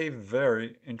 It's a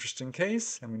very interesting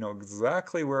case, and we know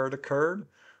exactly where it occurred,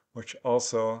 which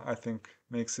also I think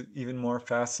makes it even more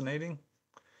fascinating.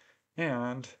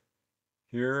 And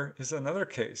here is another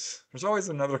case. There's always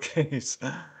another case.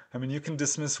 I mean, you can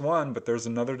dismiss one, but there's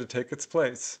another to take its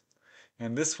place.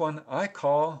 And this one I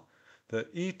call the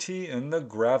ET in the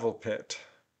Gravel Pit.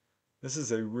 This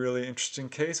is a really interesting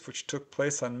case which took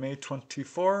place on May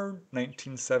 24,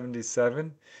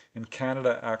 1977 in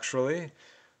Canada actually,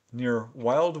 near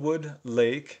Wildwood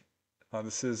Lake.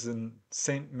 This is in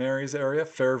St. Mary's area,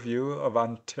 Fairview of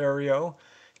Ontario,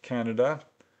 Canada.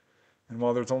 And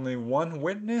while there's only one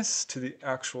witness to the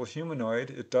actual humanoid,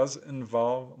 it does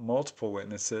involve multiple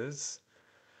witnesses.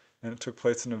 and it took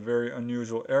place in a very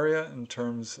unusual area in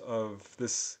terms of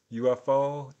this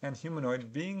UFO and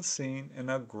humanoid being seen in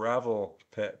a gravel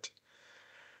pit.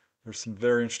 There's some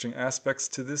very interesting aspects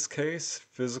to this case: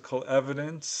 physical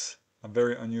evidence, a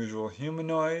very unusual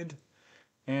humanoid,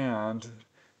 and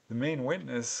the main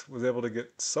witness was able to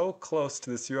get so close to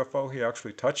this UFO he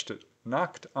actually touched it,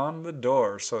 knocked on the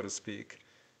door, so to speak.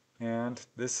 And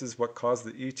this is what caused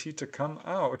the ET to come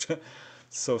out.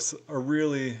 So a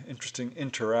really interesting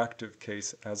interactive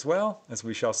case as well, as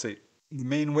we shall see. The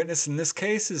main witness in this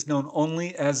case is known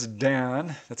only as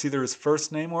Dan. That's either his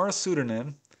first name or a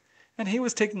pseudonym. And he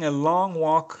was taking a long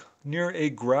walk near a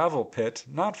gravel pit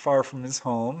not far from his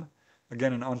home,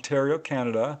 again in Ontario,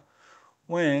 Canada,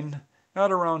 when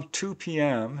at around 2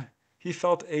 p.m. he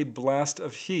felt a blast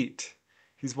of heat.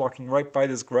 He's walking right by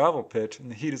this gravel pit, and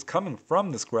the heat is coming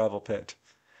from this gravel pit.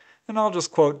 And I'll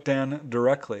just quote Dan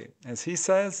directly, as he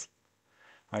says,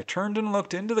 "I turned and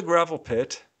looked into the gravel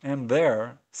pit, and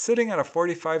there, sitting at a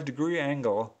 45-degree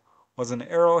angle, was an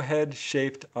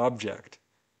arrowhead-shaped object.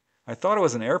 I thought it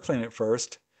was an airplane at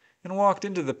first, and walked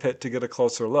into the pit to get a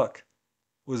closer look.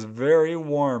 It was very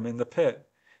warm in the pit,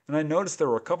 and I noticed there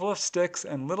were a couple of sticks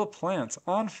and little plants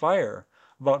on fire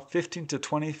about 15 to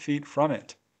 20 feet from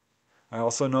it. I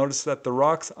also noticed that the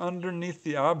rocks underneath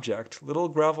the object, little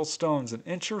gravel stones an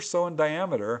inch or so in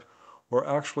diameter, were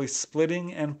actually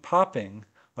splitting and popping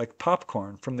like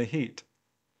popcorn from the heat."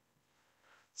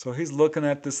 So he's looking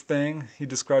at this thing. He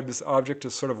described this object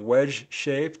as sort of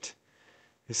wedge-shaped.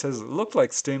 He says it looked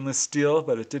like stainless steel,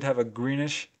 but it did have a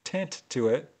greenish tint to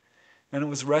it, and it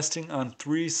was resting on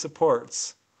 3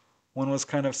 supports. One was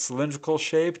kind of cylindrical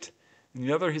shaped, and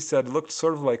the other, he said, looked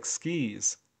sort of like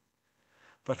skis.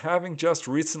 But having just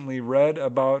recently read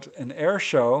about an air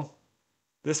show,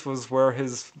 this was where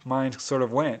his mind sort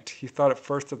of went. He thought at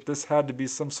first that this had to be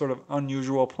some sort of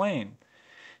unusual plane,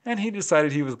 and he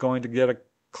decided he was going to get a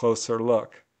closer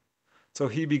look. So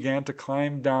he began to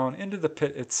climb down into the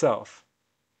pit itself.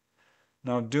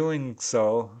 Now, doing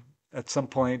so, at some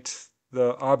point,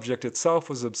 the object itself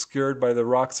was obscured by the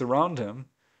rocks around him,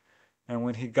 and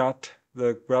when he got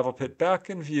the gravel pit back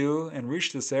in view and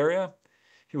reached this area,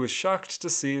 he was shocked to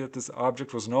see that this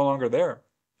object was no longer there.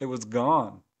 It was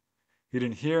gone. He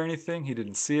didn't hear anything, he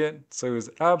didn't see it, so he was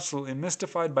absolutely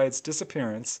mystified by its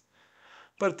disappearance,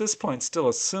 but at this point still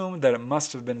assumed that it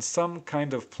must have been some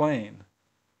kind of plane,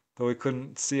 though he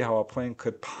couldn't see how a plane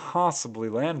could possibly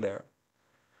land there.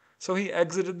 So he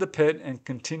exited the pit and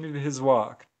continued his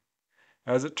walk.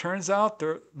 As it turns out,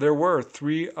 there were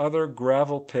 3 other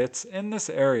gravel pits in this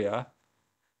area.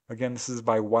 Again, this is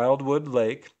by Wildwood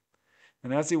Lake.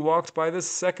 And as he walked by this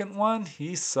second one,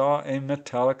 he saw a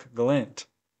metallic glint.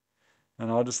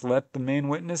 And I'll just let the main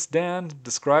witness, Dan,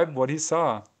 describe what he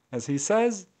saw. As he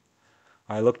says,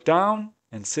 "I looked down,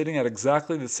 and sitting at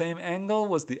exactly the same angle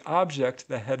was the object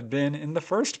that had been in the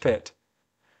first pit.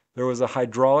 There was a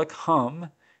hydraulic hum,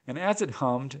 and as it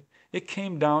hummed, it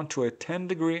came down to a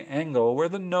 10-degree angle where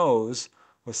the nose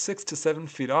was 6 to 7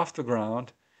 feet off the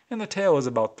ground, and the tail was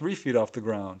about 3 feet off the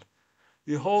ground.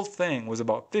 The whole thing was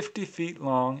about 50 feet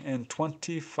long and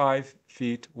 25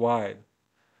 feet wide.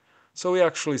 So we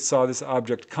actually saw this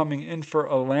object coming in for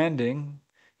a landing,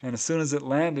 and as soon as it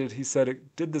landed, he said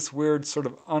it did this weird sort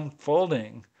of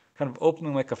unfolding, kind of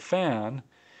opening like a fan,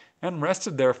 and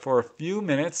rested there for a few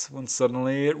minutes when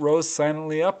suddenly it rose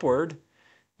silently upward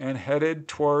and headed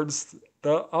towards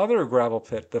the other gravel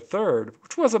pit, the third,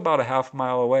 which was about a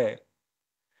half-mile away.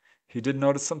 He did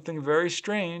notice something very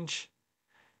strange.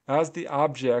 As the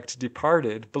object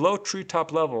departed below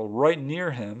treetop level right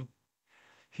near him,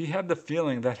 he had the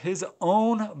feeling that his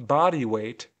own body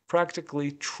weight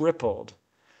practically tripled.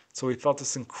 So he felt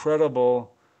this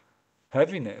incredible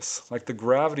heaviness, like the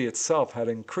gravity itself had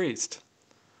increased.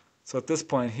 So at this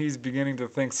point, he's beginning to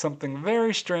think something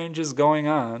very strange is going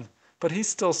on, but he's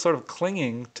still sort of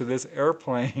clinging to this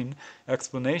airplane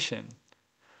explanation.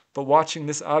 But watching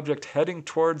this object heading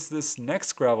towards this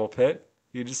next gravel pit,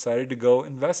 he decided to go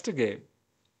investigate.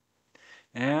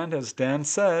 And as Dan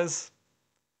says,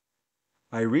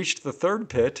 "I reached the third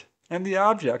pit, and the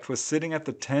object was sitting at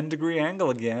the 10-degree angle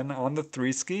again on the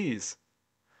 3 skis.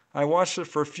 I watched it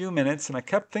for a few minutes, and I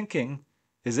kept thinking,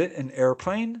 is it an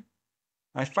airplane?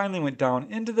 I finally went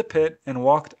down into the pit and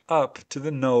walked up to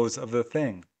the nose of the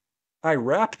thing. I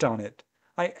rapped on it.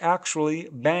 I actually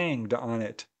banged on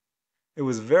it. It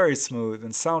was very smooth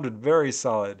and sounded very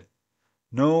solid.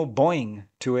 No boing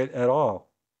to it at all.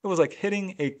 It was like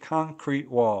hitting a concrete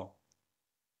wall."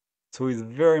 So he's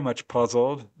very much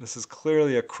puzzled. This is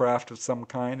clearly a craft of some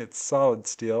kind. It's solid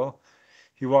steel.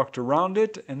 He walked around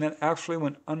it and then actually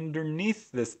went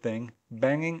underneath this thing,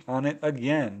 banging on it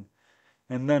again,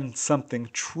 And then something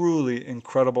truly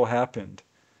incredible happened.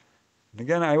 And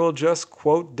again, I will just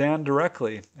quote Dan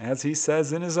directly, as he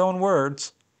says in his own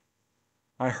words,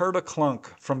 "I heard a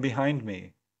clunk from behind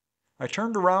me. I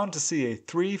turned around to see a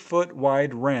 3-foot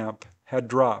wide ramp had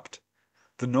dropped.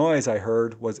 The noise I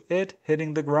heard was it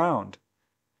hitting the ground.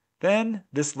 Then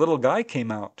this little guy came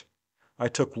out. I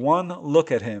took one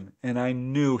look at him and I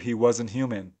knew he wasn't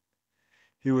human.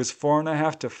 He was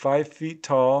 4.5 to 5 feet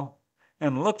tall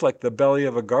and looked like the belly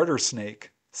of a garter snake,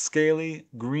 scaly,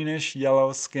 greenish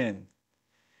yellow skin.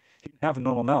 He didn't have a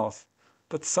normal mouth,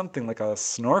 but something like a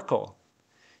snorkel.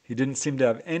 He didn't seem to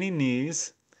have any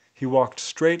knees. He walked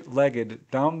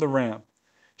straight-legged down the ramp,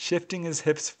 shifting his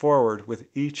hips forward with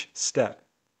each step.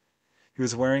 He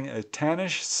was wearing a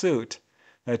tannish suit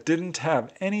that didn't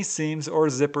have any seams or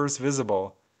zippers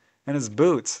visible, and his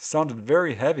boots sounded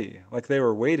very heavy, like they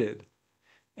were weighted,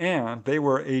 and they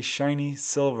were a shiny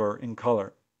silver in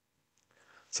color."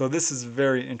 So this is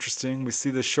very interesting. We see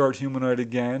the short humanoid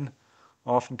again.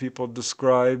 Often people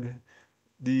describe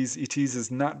these ETs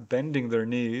as not bending their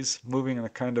knees, moving in a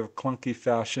kind of clunky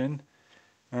fashion.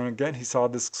 And again, he saw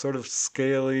this sort of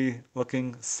scaly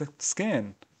looking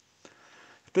skin.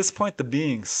 At this point, the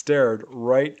being stared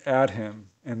right at him,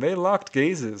 and they locked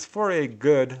gazes for a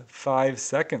good 5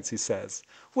 seconds, he says,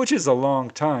 which is a long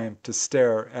time to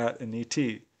stare at an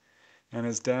ET. And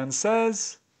as Dan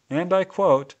says, and I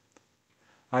quote,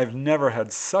 "I've never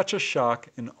had such a shock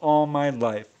in all my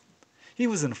life. He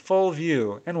was in full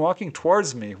view and walking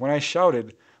towards me when I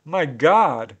shouted, 'My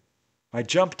God!' I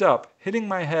jumped up, hitting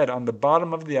my head on the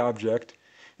bottom of the object,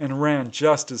 and ran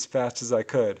just as fast as I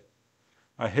could.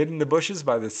 I hid in the bushes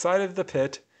by the side of the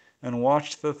pit and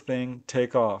watched the thing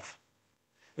take off.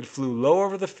 It flew low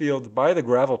over the field by the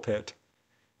gravel pit.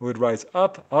 It would rise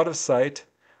up out of sight,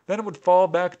 then it would fall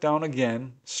back down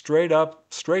again, straight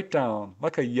up, straight down,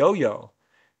 like a yo-yo,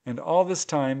 and all this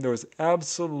time there was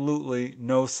absolutely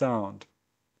no sound."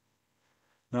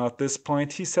 Now at this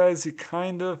point he says he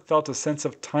kind of felt a sense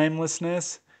of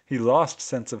timelessness. He lost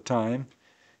sense of time.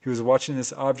 He was watching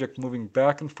this object moving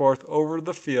back and forth over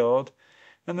the field,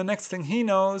 and the next thing he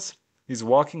knows, he's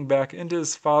walking back into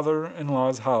his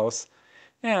father-in-law's house,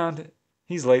 and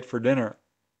he's late for dinner.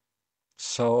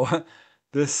 So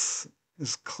this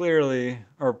is clearly,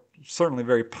 or certainly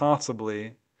very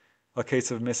possibly, a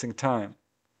case of missing time.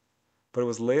 But it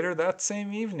was later that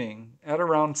same evening, at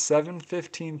around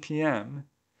 7:15 p.m.,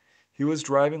 he was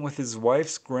driving with his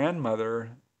wife's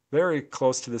grandmother very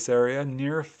close to this area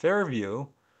near Fairview,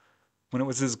 when it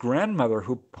was his grandmother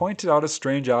who pointed out a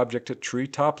strange object at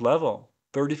treetop level,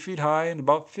 30 feet high and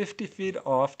about 50 feet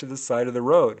off to the side of the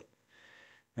road.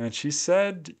 And she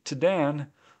said to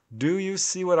Dan, "Do you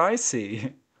see what I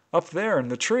see? Up there in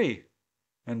the tree?"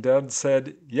 And Dad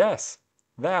said, "Yes,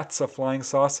 that's a flying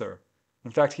saucer."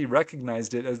 In fact, he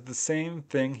recognized it as the same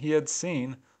thing he had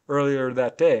seen earlier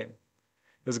that day.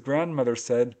 His grandmother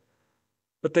said,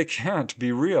 "But they can't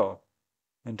be real."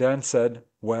 And Dan said,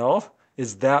 "Well,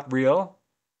 is that real?"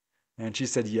 And she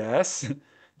said, "Yes."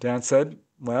 Dan said,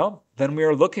 "Well, then we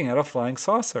are looking at a flying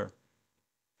saucer."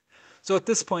 So at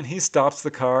this point he stops the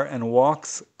car and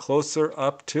walks closer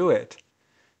up to it.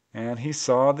 And he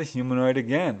saw the humanoid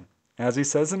again. As he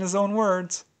says in his own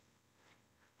words,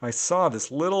 "I saw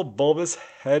this little bulbous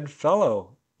head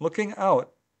fellow looking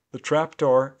out the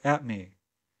trapdoor at me.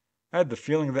 I had the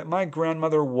feeling that my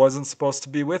grandmother wasn't supposed to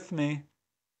be with me.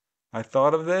 I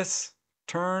thought of this,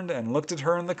 turned and looked at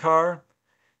her in the car,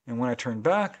 and when I turned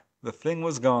back, the thing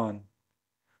was gone.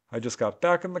 I just got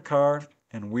back in the car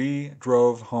and we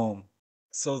drove home."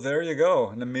 So there you go,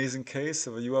 an amazing case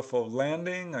of a UFO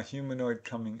landing, a humanoid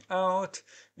coming out,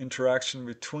 interaction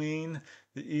between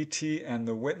the ET and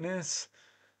the witness,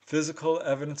 physical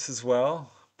evidence as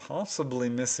well, possibly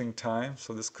missing time,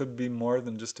 so this could be more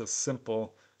than just a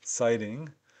simple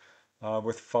sighting,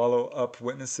 with follow-up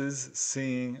witnesses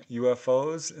seeing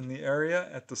UFOs in the area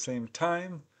at the same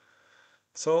time.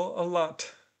 So a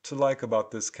lot to like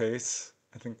about this case.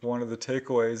 I think one of the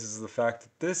takeaways is the fact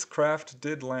that this craft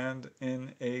did land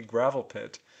in a gravel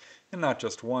pit, and not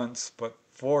just once, but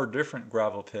 4 different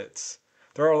gravel pits.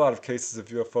 There are a lot of cases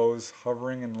of UFOs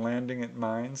hovering and landing at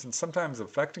mines and sometimes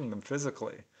affecting them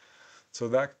physically. So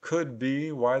that could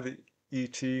be why the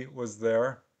ET was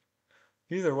there.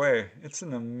 Either way, it's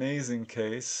an amazing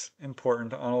case,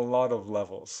 important on a lot of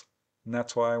levels. And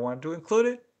that's why I wanted to include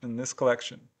it in this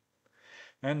collection.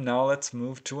 And now let's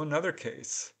move to another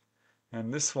case.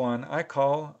 And this one I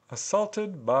call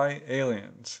Assaulted by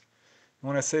Aliens. And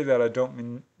when I say that, I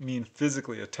don't mean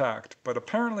physically attacked, but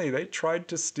apparently they tried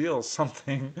to steal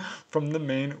something from the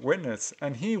main witness,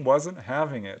 and he wasn't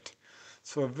having it.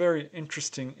 So a very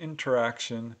interesting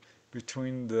interaction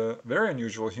between the very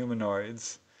unusual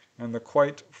humanoids and the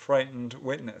quite frightened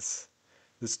witness.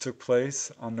 This took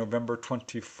place on November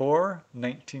 24,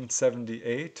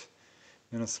 1978,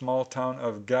 in a small town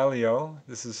of Gallio.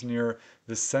 This is near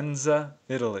Vicenza,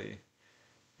 Italy.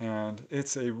 And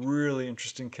it's a really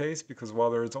interesting case because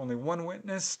while there is only one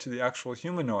witness to the actual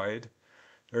humanoid,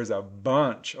 there's a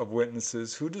bunch of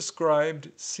witnesses who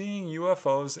described seeing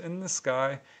UFOs in the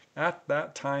sky at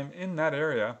that time in that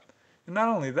area. And not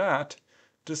only that,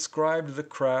 described the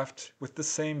craft with the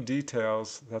same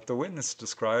details that the witness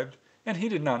described, and he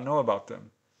did not know about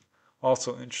them.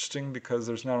 Also interesting because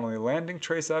there's not only landing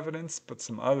trace evidence, but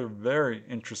some other very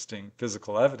interesting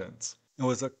physical evidence. It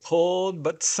was a cold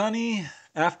but sunny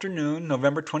afternoon,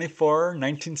 November 24,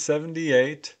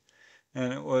 1978,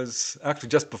 and it was actually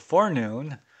just before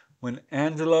noon when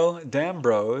Angelo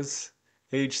D'Ambrose,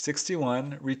 age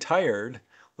 61, retired,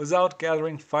 was out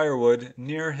gathering firewood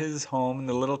near his home in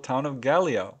the little town of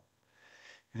Gallio.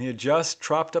 And he had just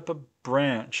chopped up a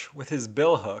branch with his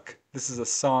billhook. This is a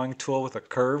sawing tool with a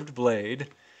curved blade.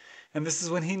 And this is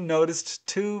when he noticed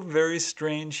two very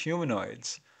strange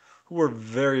humanoids who were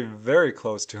very, very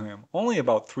close to him, only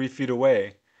about 3 feet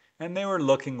away, and they were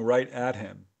looking right at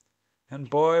him. And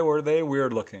boy, were they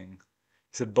weird looking.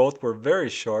 He said both were very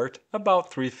short,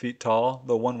 about 3 feet tall,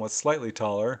 though one was slightly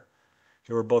taller.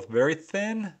 They were both very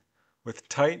thin, with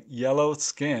tight yellow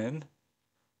skin,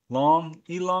 long,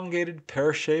 elongated,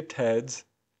 pear-shaped heads,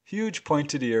 huge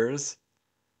pointed ears,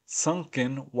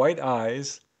 sunken white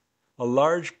eyes, a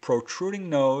large protruding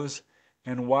nose,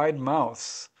 and wide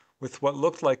mouths with what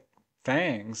looked like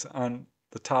fangs on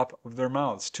the top of their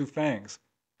mouths, two fangs.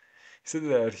 He said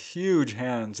they had huge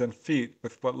hands and feet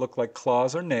with what looked like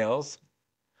claws or nails.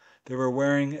 They were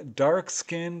wearing dark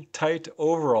skin, tight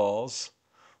overalls,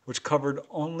 which covered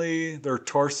only their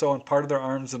torso and part of their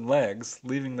arms and legs,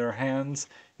 leaving their hands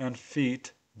and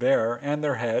feet bare and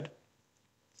their head.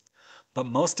 But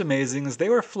most amazing is they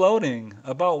were floating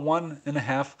about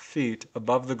 1.5 feet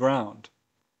above the ground.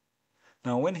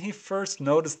 Now when he first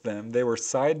noticed them, they were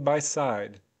side by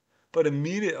side, but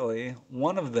immediately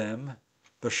one of them,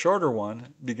 the shorter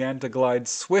one, began to glide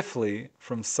swiftly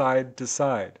from side to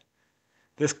side.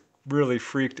 This really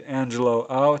freaked Angelo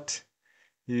out.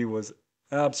 He was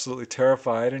absolutely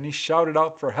terrified and he shouted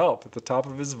out for help at the top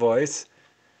of his voice.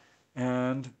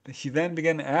 And he then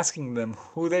began asking them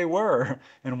who they were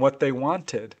and what they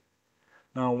wanted.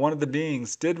 Now, one of the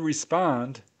beings did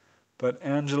respond, but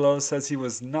Angelo says he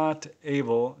was not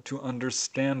able to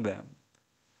understand them.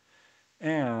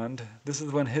 And this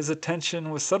is when his attention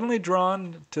was suddenly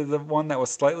drawn to the one that was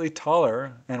slightly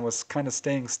taller and was kind of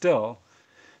staying still,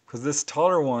 because this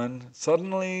taller one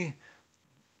suddenly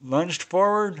lunged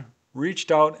forward,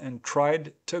 reached out, and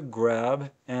tried to grab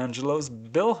Angelo's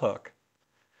billhook.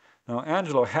 Now,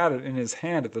 Angelo had it in his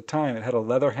hand at the time. It had a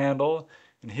leather handle,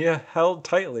 and he held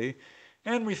tightly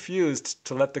and refused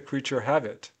to let the creature have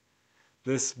it.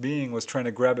 This being was trying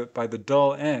to grab it by the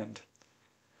dull end.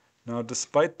 Now,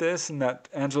 despite this and that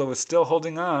Angelo was still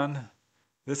holding on,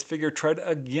 this figure tried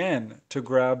again to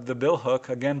grab the billhook,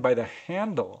 again by the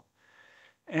handle.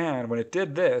 And when it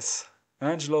did this,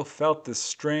 Angelo felt this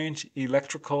strange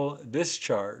electrical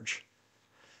discharge,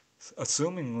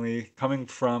 assumingly coming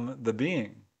from the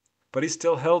being. But he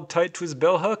still held tight to his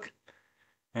billhook,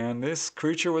 and this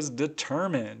creature was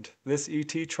determined. This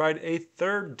ET tried a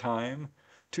third time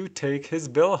to take his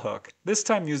billhook, this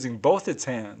time using both its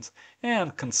hands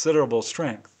and considerable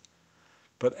strength.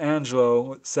 But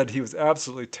Angelo said he was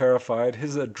absolutely terrified.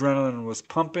 His adrenaline was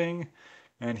pumping,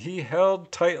 and he held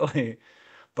tightly.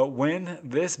 But when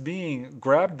this being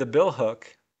grabbed the billhook,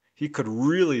 he could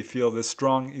really feel this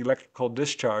strong electrical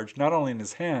discharge, not only in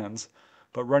his hands,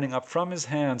 but running up from his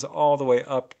hands all the way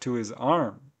up to his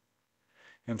arm.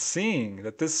 And seeing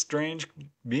that this strange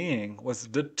being was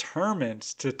determined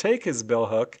to take his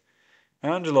billhook,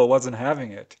 Angelo wasn't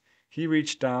having it. He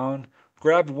reached down,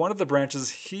 grabbed one of the branches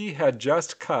he had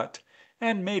just cut,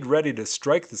 and made ready to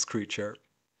strike this creature.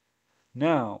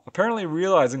 Now, apparently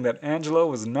realizing that Angelo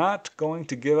was not going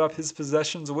to give up his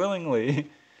possessions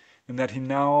willingly, and that he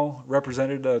now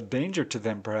represented a danger to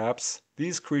them perhaps,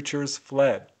 these creatures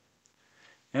fled.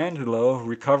 Angelo,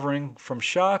 recovering from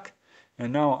shock,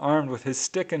 and now armed with his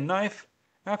stick and knife,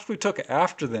 actually took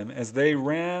after them as they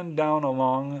ran down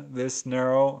along this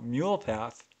narrow mule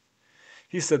path.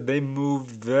 He said they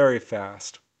moved very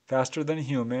fast, faster than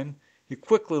human. He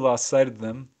quickly lost sight of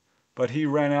them, but he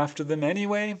ran after them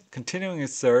anyway, continuing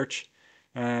his search,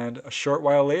 and a short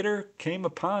while later came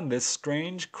upon this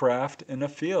strange craft in a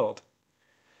field.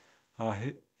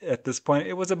 At this point,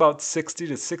 it was about 60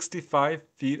 to 65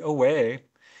 feet away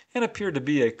and appeared to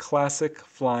be a classic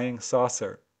flying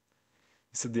saucer.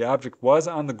 He said the object was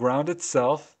on the ground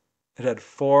itself. It had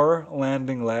 4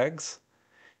 landing legs.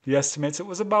 He estimates it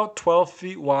was about 12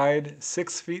 feet wide,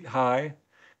 6 feet high,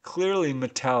 clearly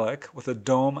metallic with a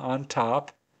dome on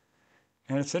top.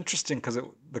 And it's interesting because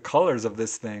the colors of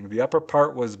this thing, the upper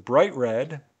part was bright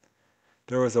red.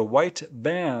 There was a white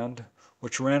band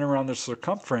which ran around the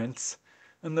circumference,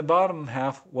 and the bottom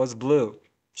half was blue.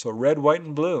 So red, white,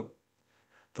 and blue.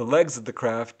 The legs of the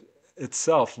craft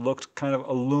itself looked kind of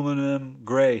aluminum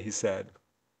gray, he said.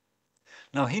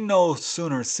 Now he no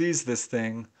sooner sees this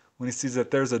thing when he sees that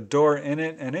there's a door in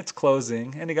it and it's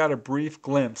closing, and he got a brief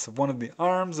glimpse of one of the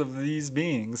arms of these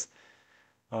beings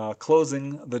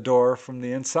closing the door from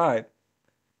the inside.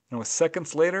 And it was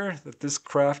seconds later that this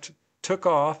craft took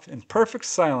off in perfect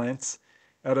silence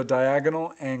at a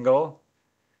diagonal angle,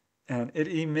 and it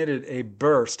emitted a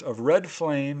burst of red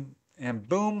flame, and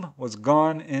boom, was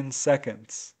gone in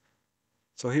seconds.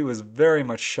 So he was very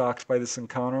much shocked by this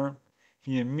encounter.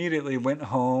 He immediately went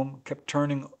home, kept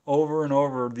turning over and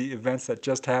over the events that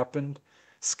just happened,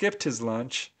 skipped his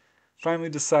lunch, finally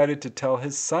decided to tell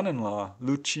his son-in-law,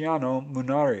 Luciano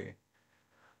Munari.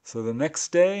 So the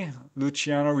next day,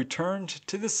 Luciano returned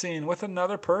to the scene with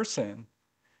another person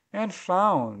and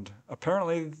found,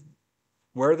 apparently,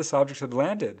 where this object had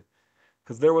landed,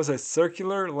 because there was a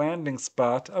circular landing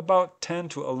spot about 10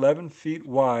 to 11 feet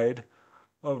wide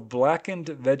of blackened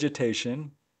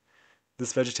vegetation.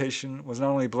 This vegetation was not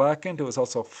only blackened, it was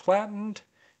also flattened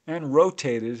and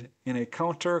rotated in a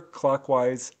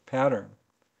counterclockwise pattern.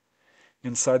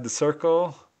 Inside the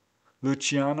circle,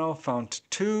 Luciano found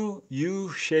 2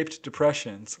 U-shaped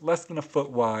depressions, less than a foot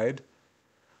wide,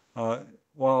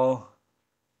 while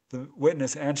the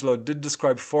witness, Angelo, did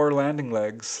describe 4 landing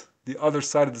legs. The other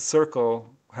side of the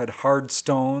circle had hard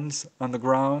stones on the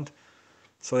ground,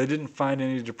 so they didn't find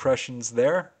any depressions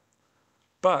there.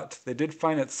 But they did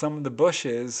find that some of the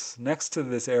bushes next to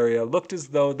this area looked as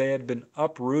though they had been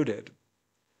uprooted.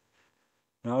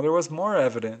 Now there was more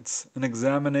evidence. An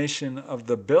examination of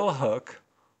the bill hook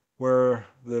where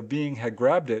the being had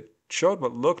grabbed it showed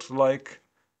what looked like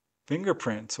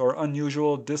fingerprints or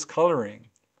unusual discoloring.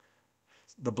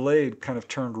 The blade kind of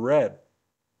turned red.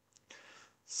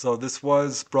 So this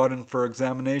was brought in for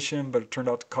examination, but it turned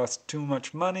out to cost too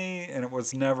much money, and it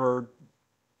was never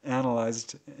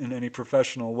analyzed in any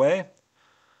professional way.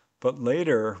 But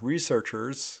later,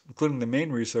 researchers, including the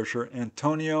main researcher,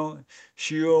 Antonio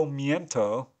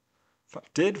Sciommiento,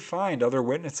 did find other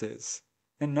witnesses.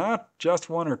 And not just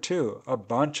 1 or 2, a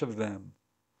bunch of them.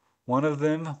 One of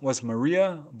them was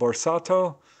Maria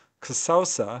Borsato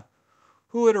Casausa,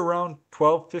 who at around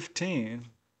 12:15,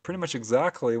 pretty much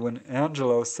exactly when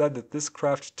Angelo said that this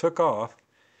craft took off,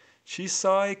 she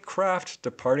saw a craft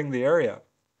departing the area.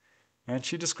 And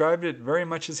she described it very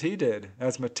much as he did,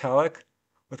 as metallic,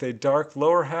 with a dark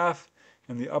lower half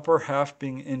and the upper half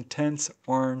being intense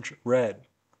orange red.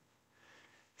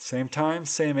 Same time,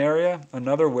 same area,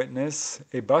 another witness,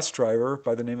 a bus driver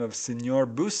by the name of Signor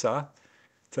Busa,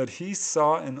 said he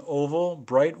saw an oval,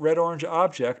 bright red-orange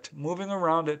object moving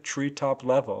around at treetop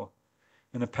level,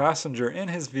 and a passenger in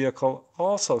his vehicle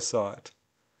also saw it.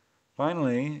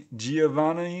 Finally,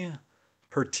 Giovanni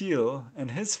Pertil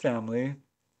and his family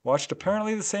watched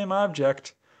apparently the same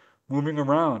object moving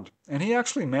around, and he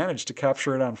actually managed to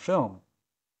capture it on film.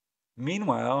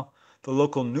 Meanwhile, the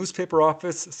local newspaper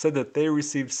office said that they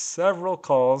received several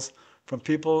calls from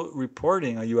people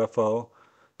reporting a UFO,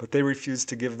 but they refused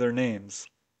to give their names.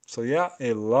 So yeah,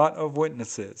 a lot of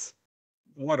witnesses.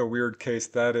 What a weird case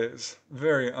that is.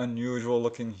 Very unusual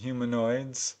looking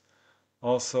humanoids.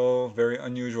 Also very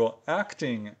unusual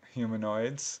acting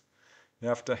humanoids. You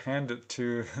have to hand it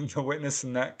to the witness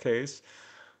in that case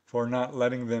for not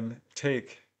letting them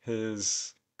take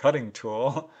his cutting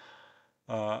tool.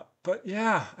 But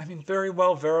yeah, I mean, very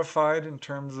well verified in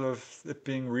terms of it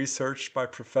being researched by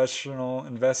professional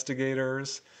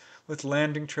investigators with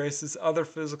landing traces, other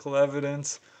physical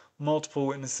evidence, multiple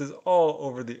witnesses all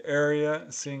over the area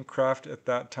seeing craft at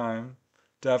that time.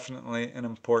 Definitely an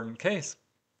important case.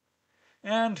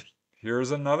 And here's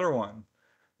another one.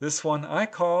 This one I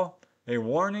call a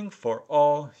warning for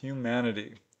all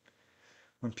humanity.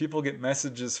 When people get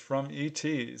messages from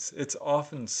ETs, it's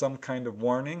often some kind of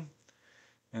warning.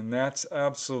 And that's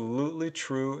absolutely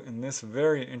true in this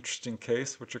very interesting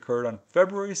case, which occurred on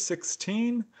February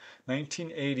 16,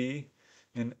 1980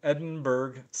 in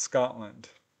Edinburgh, Scotland.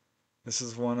 This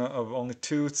is one of only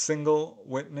 2 single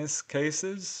witness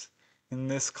cases in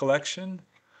this collection,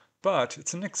 But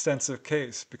it's an extensive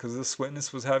case because this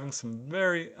witness was having some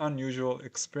very unusual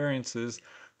experiences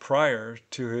prior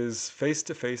to his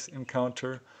face-to-face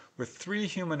encounter with three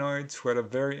humanoids who had a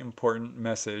very important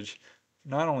message,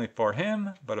 not only for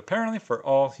him, but apparently for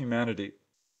all humanity.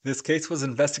 This case was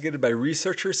investigated by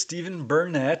researcher Stephen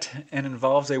Burnett and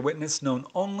involves a witness known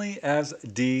only as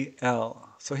DL.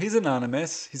 So he's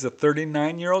anonymous. He's a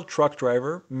 39-year-old truck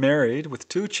driver, married with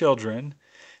two children,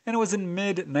 and it was in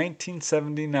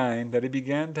mid-1979 that he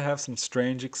began to have some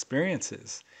strange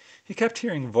experiences. He kept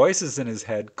hearing voices in his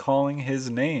head calling his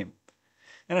name,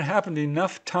 and it happened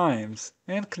enough times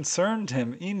and concerned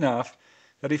him enough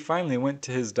that he finally went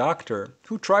to his doctor,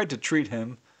 who tried to treat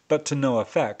him, but to no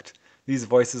effect. These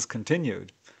voices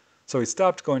continued. So he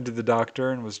stopped going to the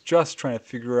doctor and was just trying to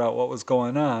figure out what was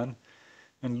going on.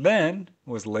 And then it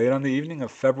was late on the evening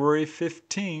of February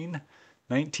 15,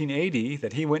 1980,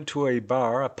 that he went to a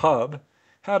bar, a pub,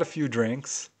 had a few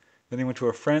drinks. Then he went to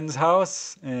a friend's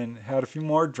house and had a few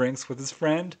more drinks with his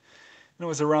friend. And it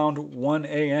was around 1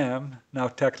 a.m., now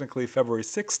technically February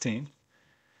 16th.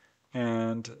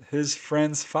 And his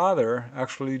friend's father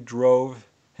actually drove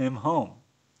him home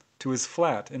to his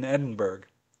flat in Edinburgh.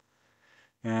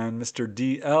 And Mr.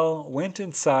 DL went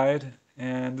inside,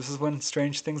 and this is when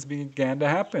strange things began to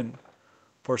happen.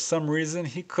 For some reason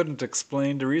he couldn't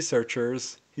explain to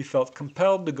researchers, he felt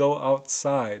compelled to go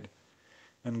outside.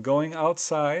 And going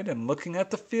outside and looking at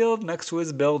the field next to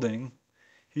his building,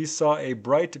 he saw a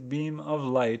bright beam of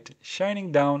light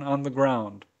shining down on the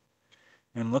ground.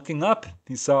 And looking up,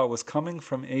 he saw it was coming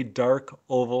from a dark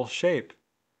oval shape.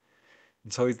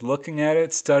 And so he's looking at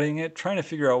it, studying it, trying to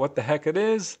figure out what the heck it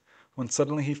is, when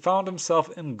suddenly he found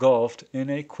himself engulfed in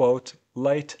a, quote,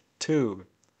 light tube.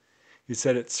 He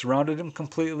said it surrounded him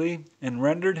completely and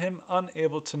rendered him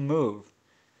unable to move.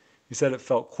 He said it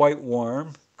felt quite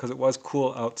warm because it was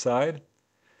cool outside.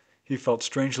 He felt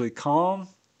strangely calm.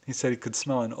 He said he could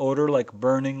smell an odor like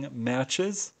burning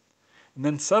matches. And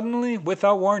then suddenly,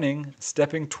 without warning,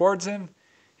 stepping towards him,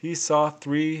 he saw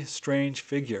three strange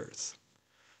figures.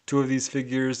 Two of these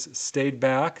figures stayed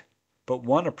back, but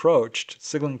one approached,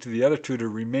 signaling to the other two to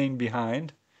remain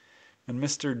behind. And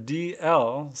Mr.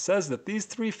 DL says that these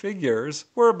three figures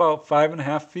were about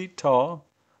 5.5 feet tall,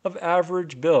 of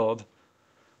average build,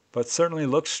 but certainly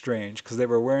looked strange because they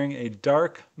were wearing a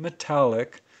dark,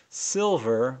 metallic,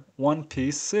 silver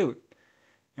one-piece suit.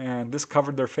 And this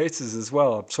covered their faces as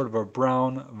well, sort of a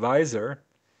brown visor.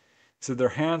 So their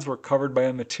hands were covered by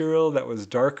a material that was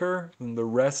darker than the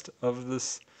rest of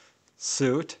this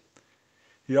suit.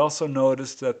 He also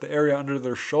noticed that the area under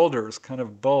their shoulders kind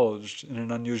of bulged in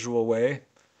an unusual way.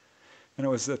 And it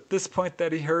was at this point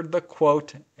that he heard the,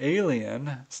 quote,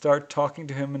 alien start talking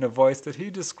to him in a voice that he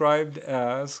described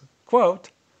as, quote,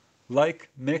 like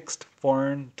mixed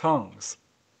foreign tongues.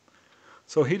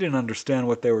 So he didn't understand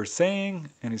what they were saying,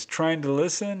 and he's trying to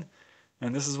listen,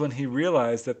 and this is when he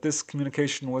realized that this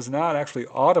communication was not actually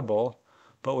audible,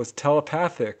 but was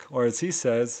telepathic, or as he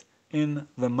says, in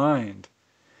the mind.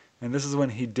 And this is when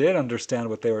he did understand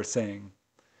what they were saying.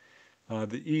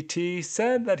 The ET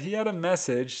said that he had a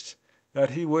message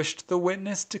that he wished the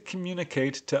witness to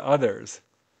communicate to others.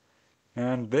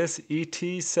 And this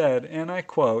ET said, and I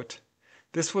quote,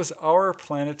 "This was our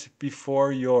planet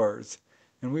before yours,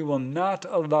 and we will not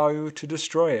allow you to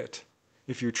destroy it.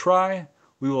 If you try,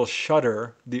 we will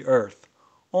shudder the earth.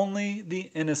 Only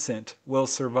the innocent will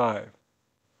survive."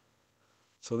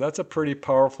 So that's a pretty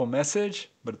powerful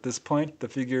message, but at this point the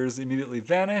figures immediately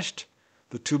vanished.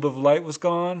 The tube of light was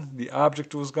gone, the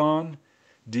object was gone.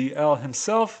 DL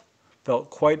himself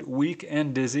felt quite weak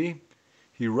and dizzy.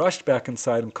 He rushed back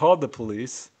inside and called the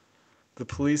police. The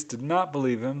police did not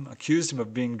believe him, accused him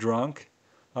of being drunk.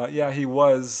 Yeah, he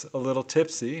was a little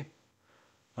tipsy,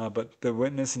 but the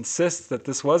witness insists that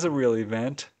this was a real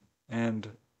event and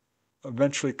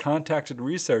eventually contacted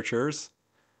researchers.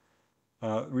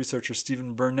 Researcher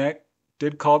Stephen Burnett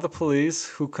did call the police,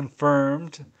 who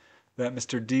confirmed that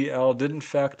Mr. DL did in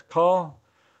fact call,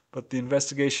 but the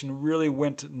investigation really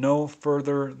went no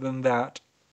further than that.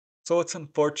 So it's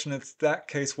unfortunate that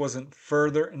case wasn't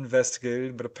further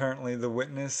investigated, but apparently the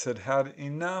witness had had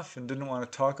enough and didn't want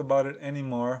to talk about it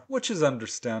anymore, which is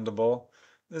understandable.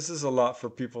 This is a lot for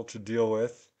people to deal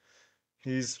with.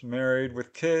 He's married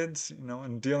with kids,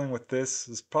 and dealing with this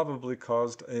has probably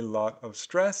caused a lot of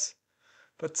stress.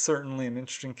 But certainly an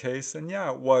interesting case, and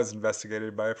yeah, it was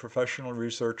investigated by a professional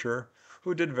researcher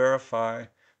who did verify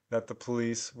that the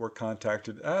police were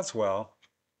contacted as well.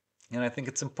 And I think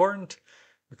it's important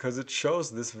because it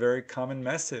shows this very common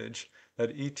message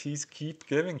that ETs keep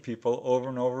giving people over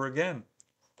and over again.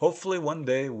 Hopefully one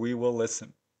day we will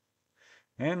listen.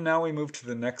 And now we move to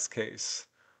the next case,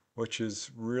 which is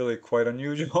really quite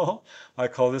unusual. I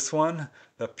call this one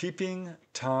the Peeping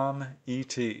Tom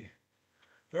ET.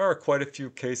 There are quite a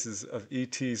few cases of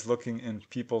ETs looking in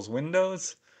people's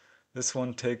windows. This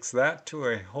one takes that to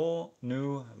a whole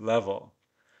new level.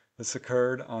 This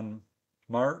occurred in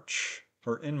March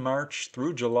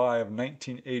through July of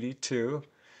 1982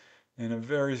 in a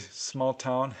very small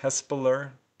town,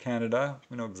 Hespeler, Canada.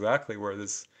 We know exactly where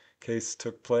this case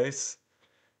took place.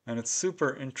 And it's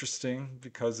super interesting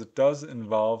because it does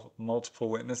involve multiple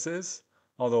witnesses.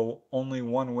 Although only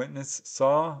one witness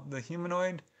saw the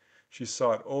humanoid, she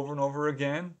saw it over and over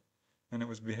again, and it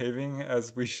was behaving,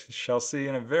 as we shall see,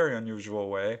 in a very unusual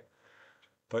way.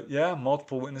 But yeah,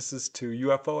 multiple witnesses to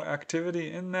UFO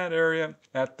activity in that area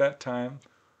at that time,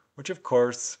 which of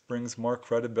course brings more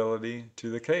credibility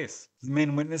to the case. The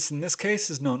main witness in this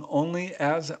case is known only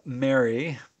as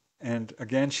Mary, and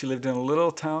again, she lived in a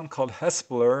little town called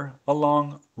Hespeler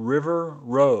along River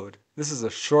Road. This is a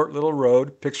short little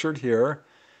road pictured here.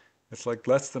 It's like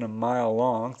less than a mile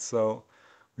long, so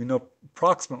we know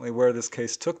approximately where this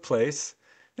case took place.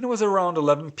 And it was around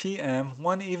 11 p.m.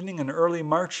 one evening in early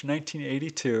March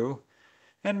 1982,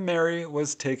 and Mary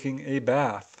was taking a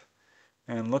bath.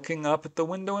 And looking up at the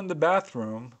window in the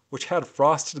bathroom, which had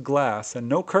frosted glass and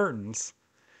no curtains,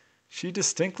 she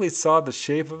distinctly saw the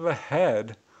shape of a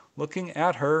head looking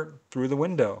at her through the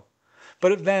window.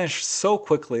 But it vanished so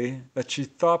quickly that she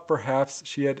thought perhaps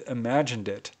she had imagined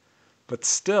it. But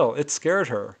still, it scared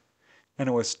her. And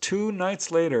it was 2 nights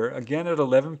later, again at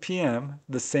 11 p.m.,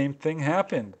 the same thing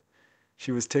happened.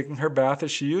 She was taking her bath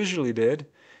as she usually did,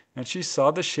 and she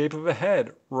saw the shape of a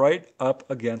head right up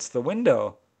against the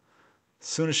window. As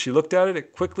soon as she looked at it,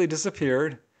 it quickly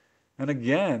disappeared. And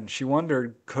again, she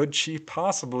wondered, could she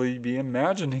possibly be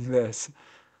imagining this?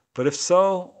 But if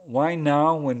so, why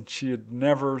now when she had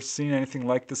never seen anything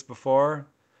like this before?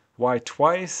 Why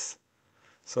twice?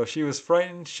 So she was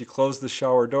frightened. She closed the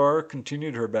shower door,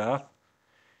 continued her bath,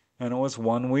 and it was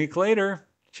 1 week later.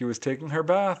 She was taking her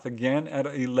bath again at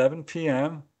 11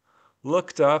 p.m.,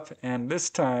 looked up, and this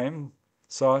time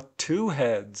saw 2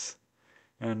 heads.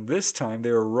 And this time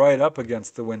they were right up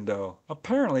against the window,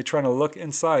 apparently trying to look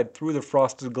inside through the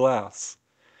frosted glass.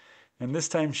 And this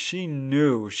time she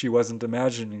knew she wasn't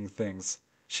imagining things.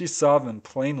 She saw them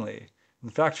plainly. In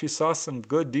fact, she saw some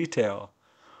good detail.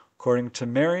 According to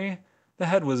Mary, the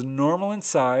head was normal in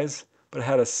size, but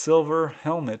had a silver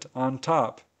helmet on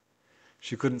top.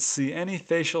 She couldn't see any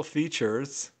facial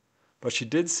features, but she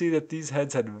did see that these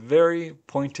heads had very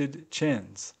pointed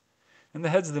chins, and the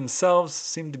heads themselves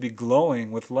seemed to be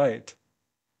glowing with light.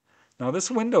 Now this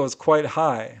window is quite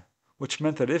high, which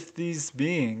meant that if these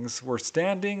beings were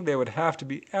standing, they would have to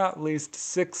be at least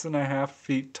 6.5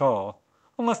 feet tall,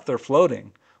 unless they're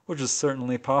floating, which is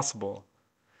certainly possible.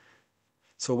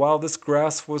 So while this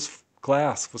glass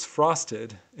was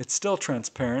frosted, it's still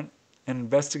transparent, and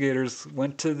investigators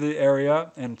went to the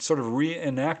area and sort of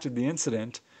reenacted the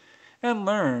incident and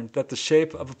learned that the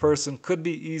shape of a person could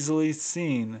be easily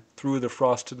seen through the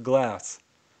frosted glass.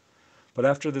 But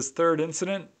after this third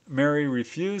incident, Mary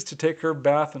refused to take her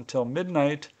bath until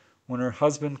midnight when her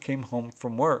husband came home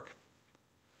from work.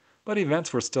 But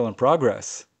events were still in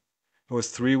progress. It was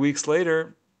 3 weeks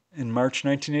later, in March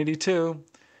 1982,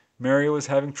 Mary was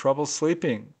having trouble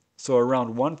sleeping. So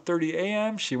around 1:30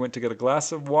 a.m., she went to get a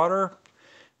glass of water,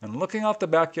 and looking out the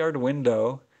backyard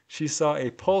window, she saw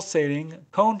a pulsating,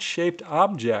 cone-shaped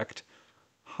object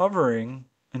hovering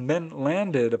and then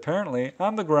landed, apparently,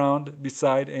 on the ground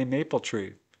beside a maple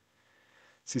tree.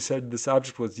 She said this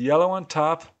object was yellow on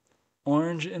top,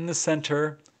 orange in the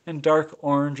center, and dark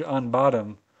orange on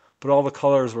bottom, but all the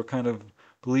colors were kind of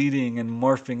bleeding and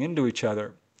morphing into each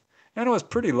other. And it was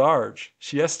pretty large.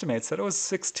 She estimates that it was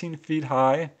 16 feet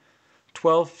high,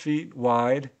 12 feet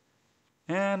wide,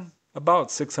 and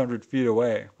about 600 feet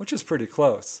away, which is pretty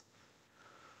close.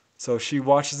 So she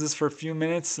watches this for a few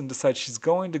minutes and decides she's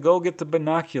going to go get the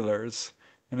binoculars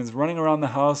and is running around the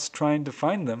house trying to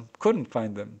find them, couldn't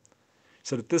find them. She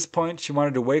said at this point she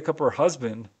wanted to wake up her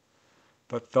husband,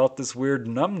 but felt this weird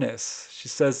numbness. She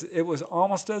says it was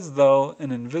almost as though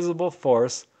an invisible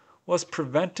force was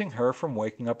preventing her from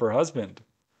waking up her husband.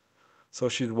 So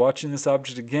she's watching this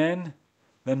object again,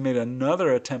 then made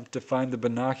another attempt to find the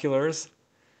binoculars.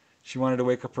 She wanted to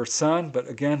wake up her son, but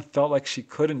again felt like she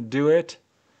couldn't do it,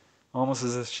 almost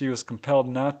as if she was compelled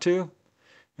not to.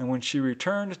 And when she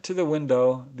returned to the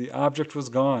window, the object was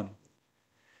gone.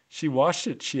 She watched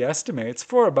it, she estimates,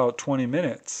 for about 20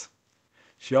 minutes.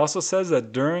 She also says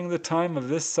that during the time of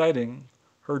this sighting,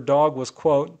 her dog was,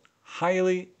 quote,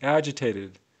 highly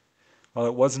agitated, While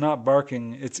it was not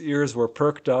barking, its ears were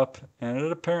perked up, and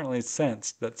it apparently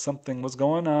sensed that something was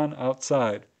going on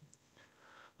outside.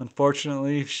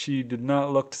 Unfortunately, she did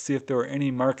not look to see if there were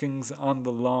any markings on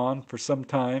the lawn for some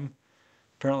time.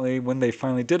 Apparently, when they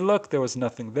finally did look, there was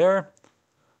nothing there.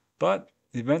 But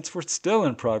the events were still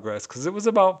in progress, because it was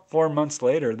about 4 months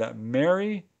later that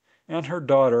Mary and her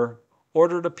daughter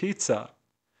ordered a pizza.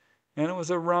 And it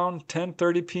was around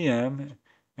 10:30 p.m.,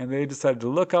 and they decided to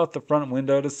look out the front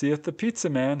window to see if the pizza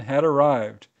man had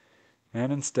arrived.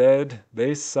 And instead,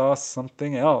 they saw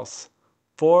something else.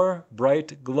 4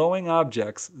 bright, glowing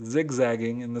objects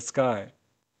zigzagging in the sky.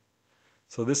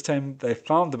 So this time they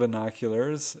found the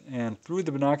binoculars, and through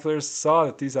the binoculars saw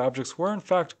that these objects were in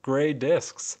fact gray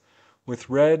discs with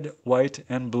red, white,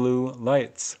 and blue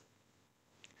lights.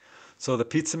 So the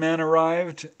pizza man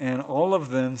arrived, and all of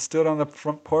them stood on the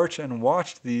front porch and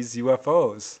watched these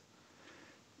UFOs.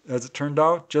 As it turned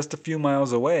out, just a few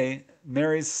miles away,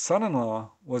 Mary's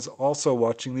son-in-law was also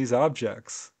watching these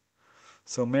objects.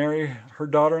 So Mary, her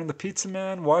daughter, and the pizza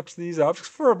man watched these objects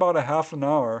for about a half an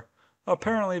hour,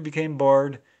 apparently became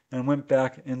bored, and went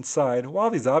back inside while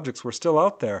these objects were still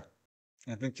out there.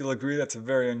 I think you'll agree that's a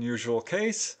very unusual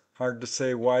case. Hard to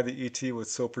say why the ET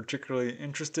was so particularly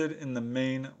interested in the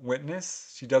main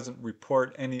witness. She doesn't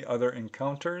report any other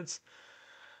encounters.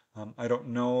 I don't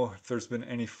know if there's been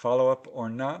any follow-up or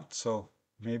not, so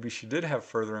maybe she did have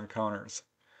further encounters.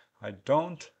 I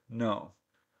don't know.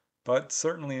 But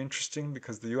certainly interesting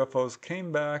because the UFOs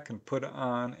came back and put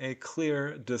on a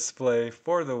clear display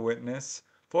for the witness,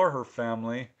 for her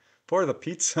family, for the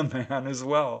pizza man as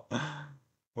well,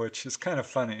 which is kind of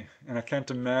funny. And I can't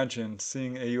imagine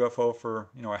seeing a UFO for,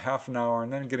 a half an hour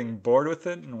and then getting bored with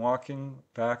it and walking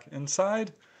back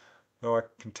inside. Though I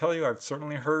can tell you I've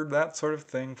certainly heard that sort of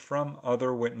thing from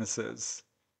other witnesses.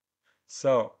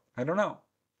 So, I don't know.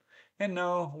 And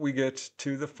now we get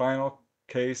to the final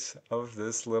case of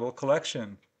this little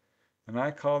collection. And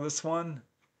I call this one,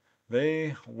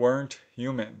 They Weren't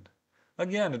Human.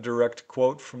 Again, a direct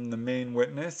quote from the main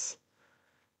witness,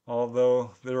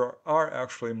 although there are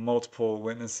actually multiple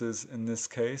witnesses in this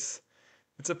case.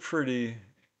 It's a pretty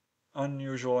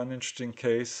unusual and interesting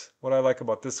case. What I like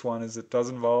about this one is it does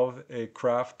involve a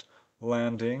craft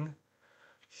landing,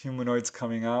 humanoids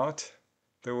coming out.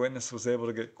 The witness was able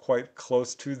to get quite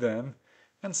close to them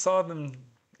and saw them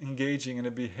engaging in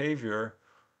a behavior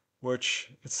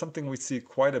which is something we see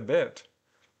quite a bit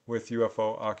with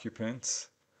UFO occupants.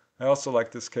 I also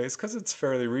like this case because it's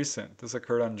fairly recent. This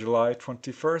occurred on July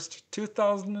 21st,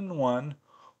 2001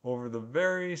 over the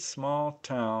very small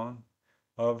town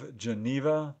of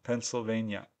Geneva,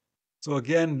 Pennsylvania. So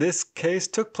again, this case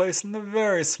took place in the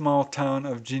very small town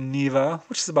of Geneva,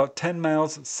 which is about 10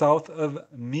 miles south of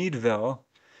Meadville.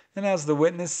 And as the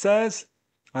witness says,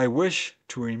 I wish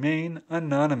to remain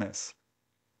anonymous.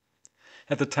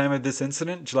 At the time of this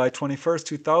incident, July 21st,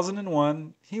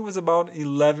 2001, he was about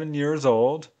 11 years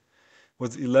old. It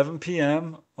was 11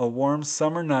 p.m., a warm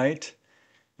summer night,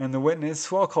 and the witness,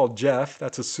 who I'll call Jeff,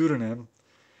 that's a pseudonym,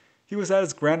 he was at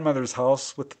his grandmother's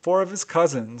house with 4 of his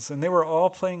cousins, and they were all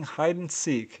playing hide and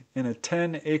seek in a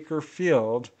 10-acre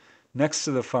field next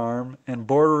to the farm and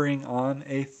bordering on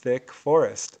a thick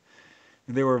forest.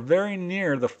 They were very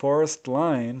near the forest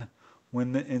line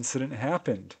when the incident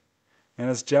happened. And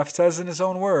as Jeff says in his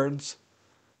own words,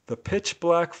 the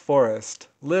pitch-black forest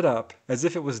lit up as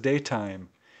if it was daytime,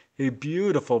 a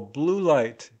beautiful blue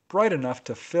light bright enough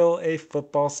to fill a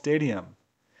football stadium.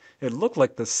 It looked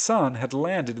like the sun had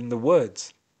landed in the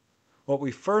woods. What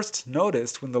we first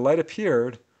noticed when the light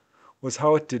appeared was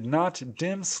how it did not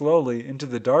dim slowly into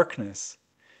the darkness.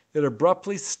 It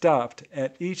abruptly stopped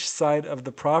at each side of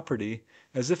the property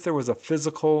as if there was a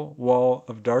physical wall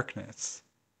of darkness.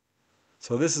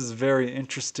 So this is very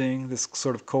interesting, this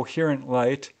sort of coherent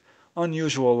light,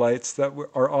 unusual lights that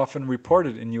are often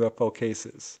reported in UFO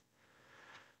cases.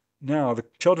 Now, the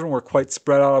children were quite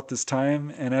spread out at this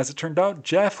time, and as it turned out,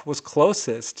 Jeff was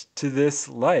closest to this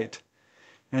light.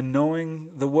 And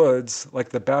knowing the woods like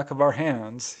the back of our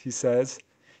hands, he says,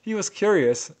 he was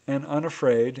curious and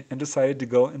unafraid and decided to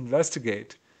go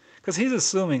investigate, because he's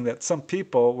assuming that some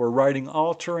people were riding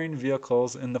all-terrain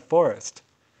vehicles in the forest.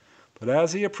 But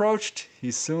as he approached,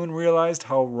 he soon realized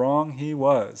how wrong he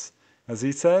was. As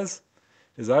he says,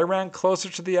 as I ran closer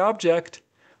to the object,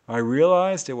 I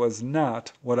realized it was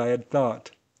not what I had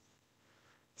thought.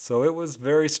 So it was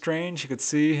very strange. You could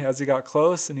see as he got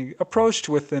close, and he approached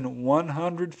within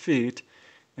 100 feet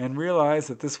and realized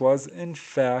that this was, in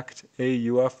fact, a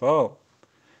UFO.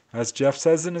 As Jeff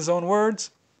says in his own words,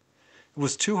 it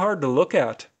was too hard to look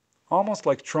at, almost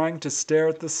like trying to stare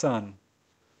at the sun.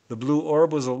 The blue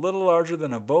orb was a little larger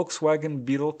than a Volkswagen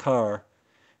Beetle car,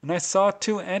 and I saw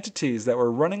two entities that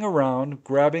were running around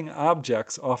grabbing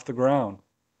objects off the ground.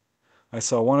 I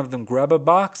saw one of them grab a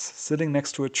box sitting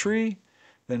next to a tree,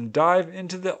 then dive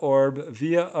into the orb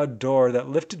via a door that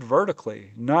lifted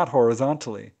vertically, not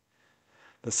horizontally.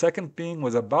 The second being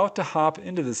was about to hop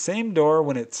into the same door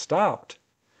when it stopped.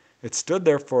 It stood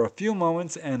there for a few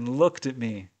moments and looked at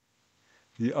me.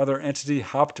 The other entity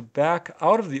hopped back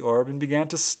out of the orb and began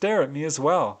to stare at me as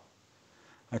well.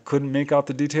 I couldn't make out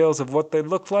the details of what they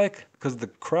looked like because the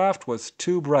craft was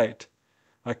too bright.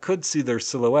 I could see their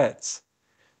silhouettes.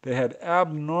 They had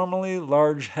abnormally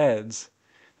large heads,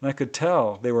 and I could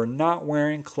tell they were not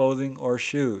wearing clothing or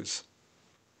shoes.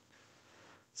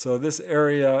 So this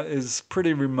area is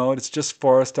pretty remote. It's just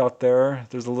forest out there.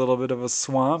 There's a little bit of a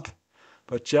swamp.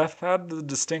 But Jeff had the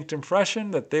distinct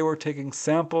impression that they were taking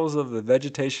samples of the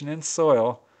vegetation and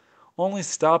soil, only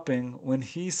stopping when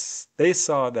they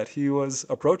saw that he was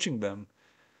approaching them.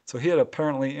 So he had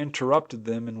apparently interrupted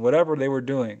them in whatever they were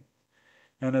doing.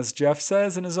 And as Jeff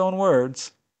says in his own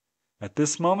words, "At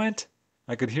this moment,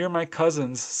 I could hear my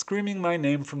cousins screaming my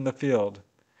name from the field.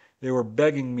 They were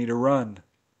begging me to run.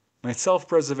 My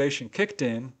self-preservation kicked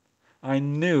in. I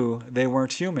knew they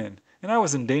weren't human, and I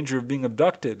was in danger of being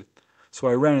abducted. So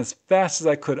I ran as fast as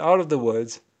I could out of the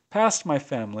woods, past my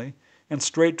family, and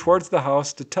straight towards the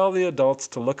house to tell the adults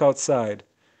to look outside.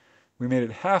 We made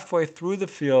it halfway through the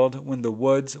field when the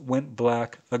woods went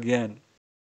black again."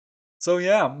 So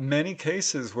yeah, many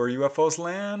cases where UFOs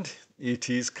land,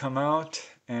 ETs come out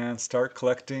and start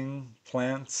collecting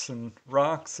plants and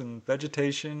rocks and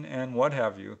vegetation and what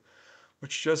have you,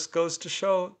 which just goes to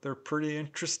show they're pretty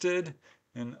interested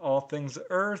in all things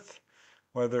Earth,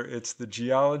 whether it's the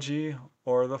geology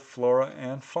or the flora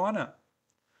and fauna.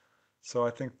 So I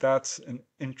think that's an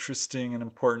interesting and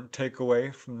important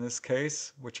takeaway from this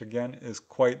case, which again is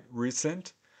quite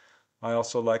recent. I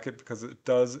also like it because it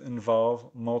does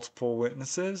involve multiple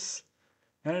witnesses,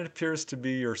 and it appears to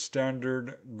be your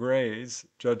standard grays,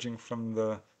 judging from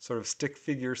the sort of stick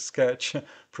figure sketch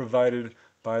provided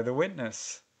by the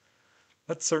witness.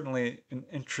 That's certainly an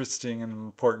interesting and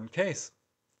important case.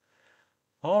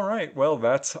 All right, well,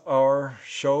 that's our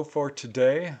show for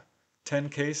today. 10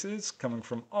 cases coming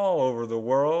from all over the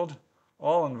world,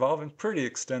 all involving pretty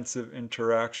extensive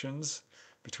interactions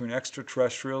between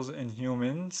extraterrestrials and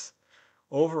humans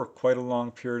over quite a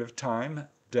long period of time,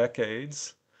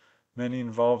 decades, many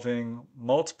involving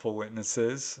multiple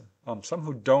witnesses, some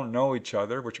who don't know each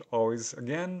other, which always,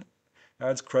 again,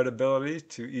 adds credibility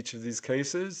to each of these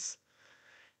cases.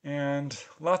 And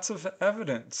lots of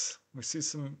evidence. We see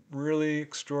some really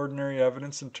extraordinary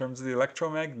evidence in terms of the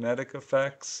electromagnetic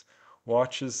effects,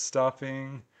 watches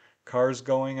stopping, cars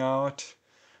going out,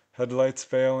 headlights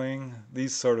failing,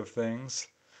 these sort of things.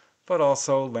 But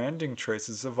also landing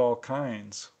traces of all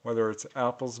kinds, whether it's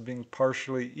apples being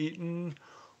partially eaten,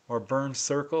 or burned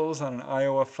circles on an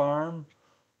Iowa farm,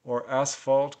 or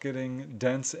asphalt getting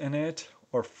dents in it,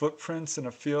 or footprints in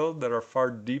a field that are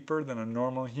far deeper than a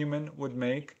normal human would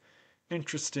make.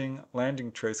 Interesting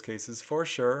landing trace cases for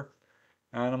sure.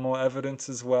 Animal evidence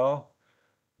as well.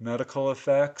 Medical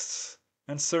effects.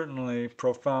 And certainly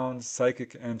profound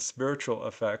psychic and spiritual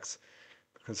effects.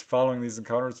 Because following these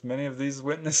encounters, many of these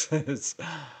witnesses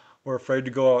were afraid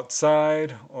to go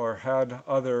outside or had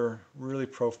other really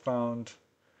profound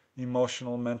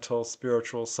emotional, mental,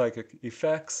 spiritual, psychic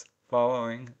effects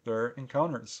following their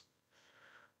encounters.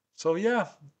 So yeah,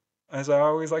 as I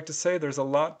always like to say, there's a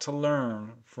lot to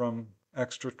learn from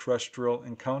extraterrestrial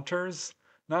encounters,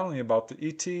 not only about the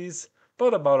ETs,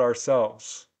 but about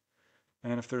ourselves.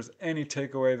 And if there's any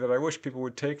takeaway that I wish people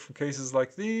would take from cases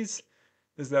like these,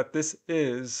 is that this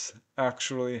is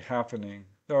actually happening.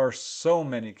 There are so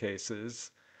many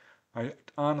cases. I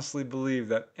honestly believe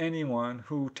that anyone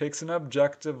who takes an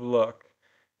objective look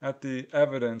at the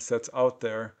evidence that's out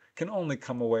there can only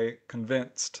come away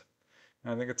convinced.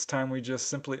 And I think it's time we just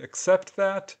simply accept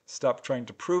that, stop trying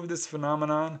to prove this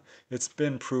phenomenon. It's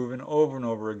been proven over and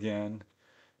over again.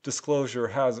 Disclosure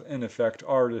has in effect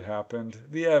already happened.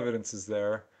 The evidence is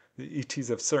there. The ETs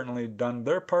have certainly done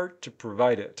their part to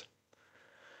provide it.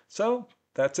 So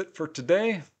that's it for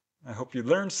today. I hope you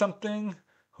learned something.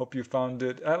 Hope you found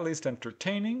it at least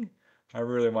entertaining. I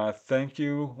really want to thank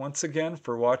you once again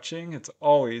for watching. It's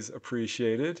always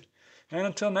appreciated. And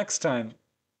until next time,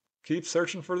 keep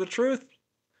searching for the truth.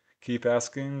 Keep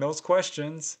asking those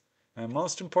questions. And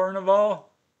most important of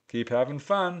all, keep having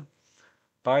fun.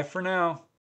 Bye for now.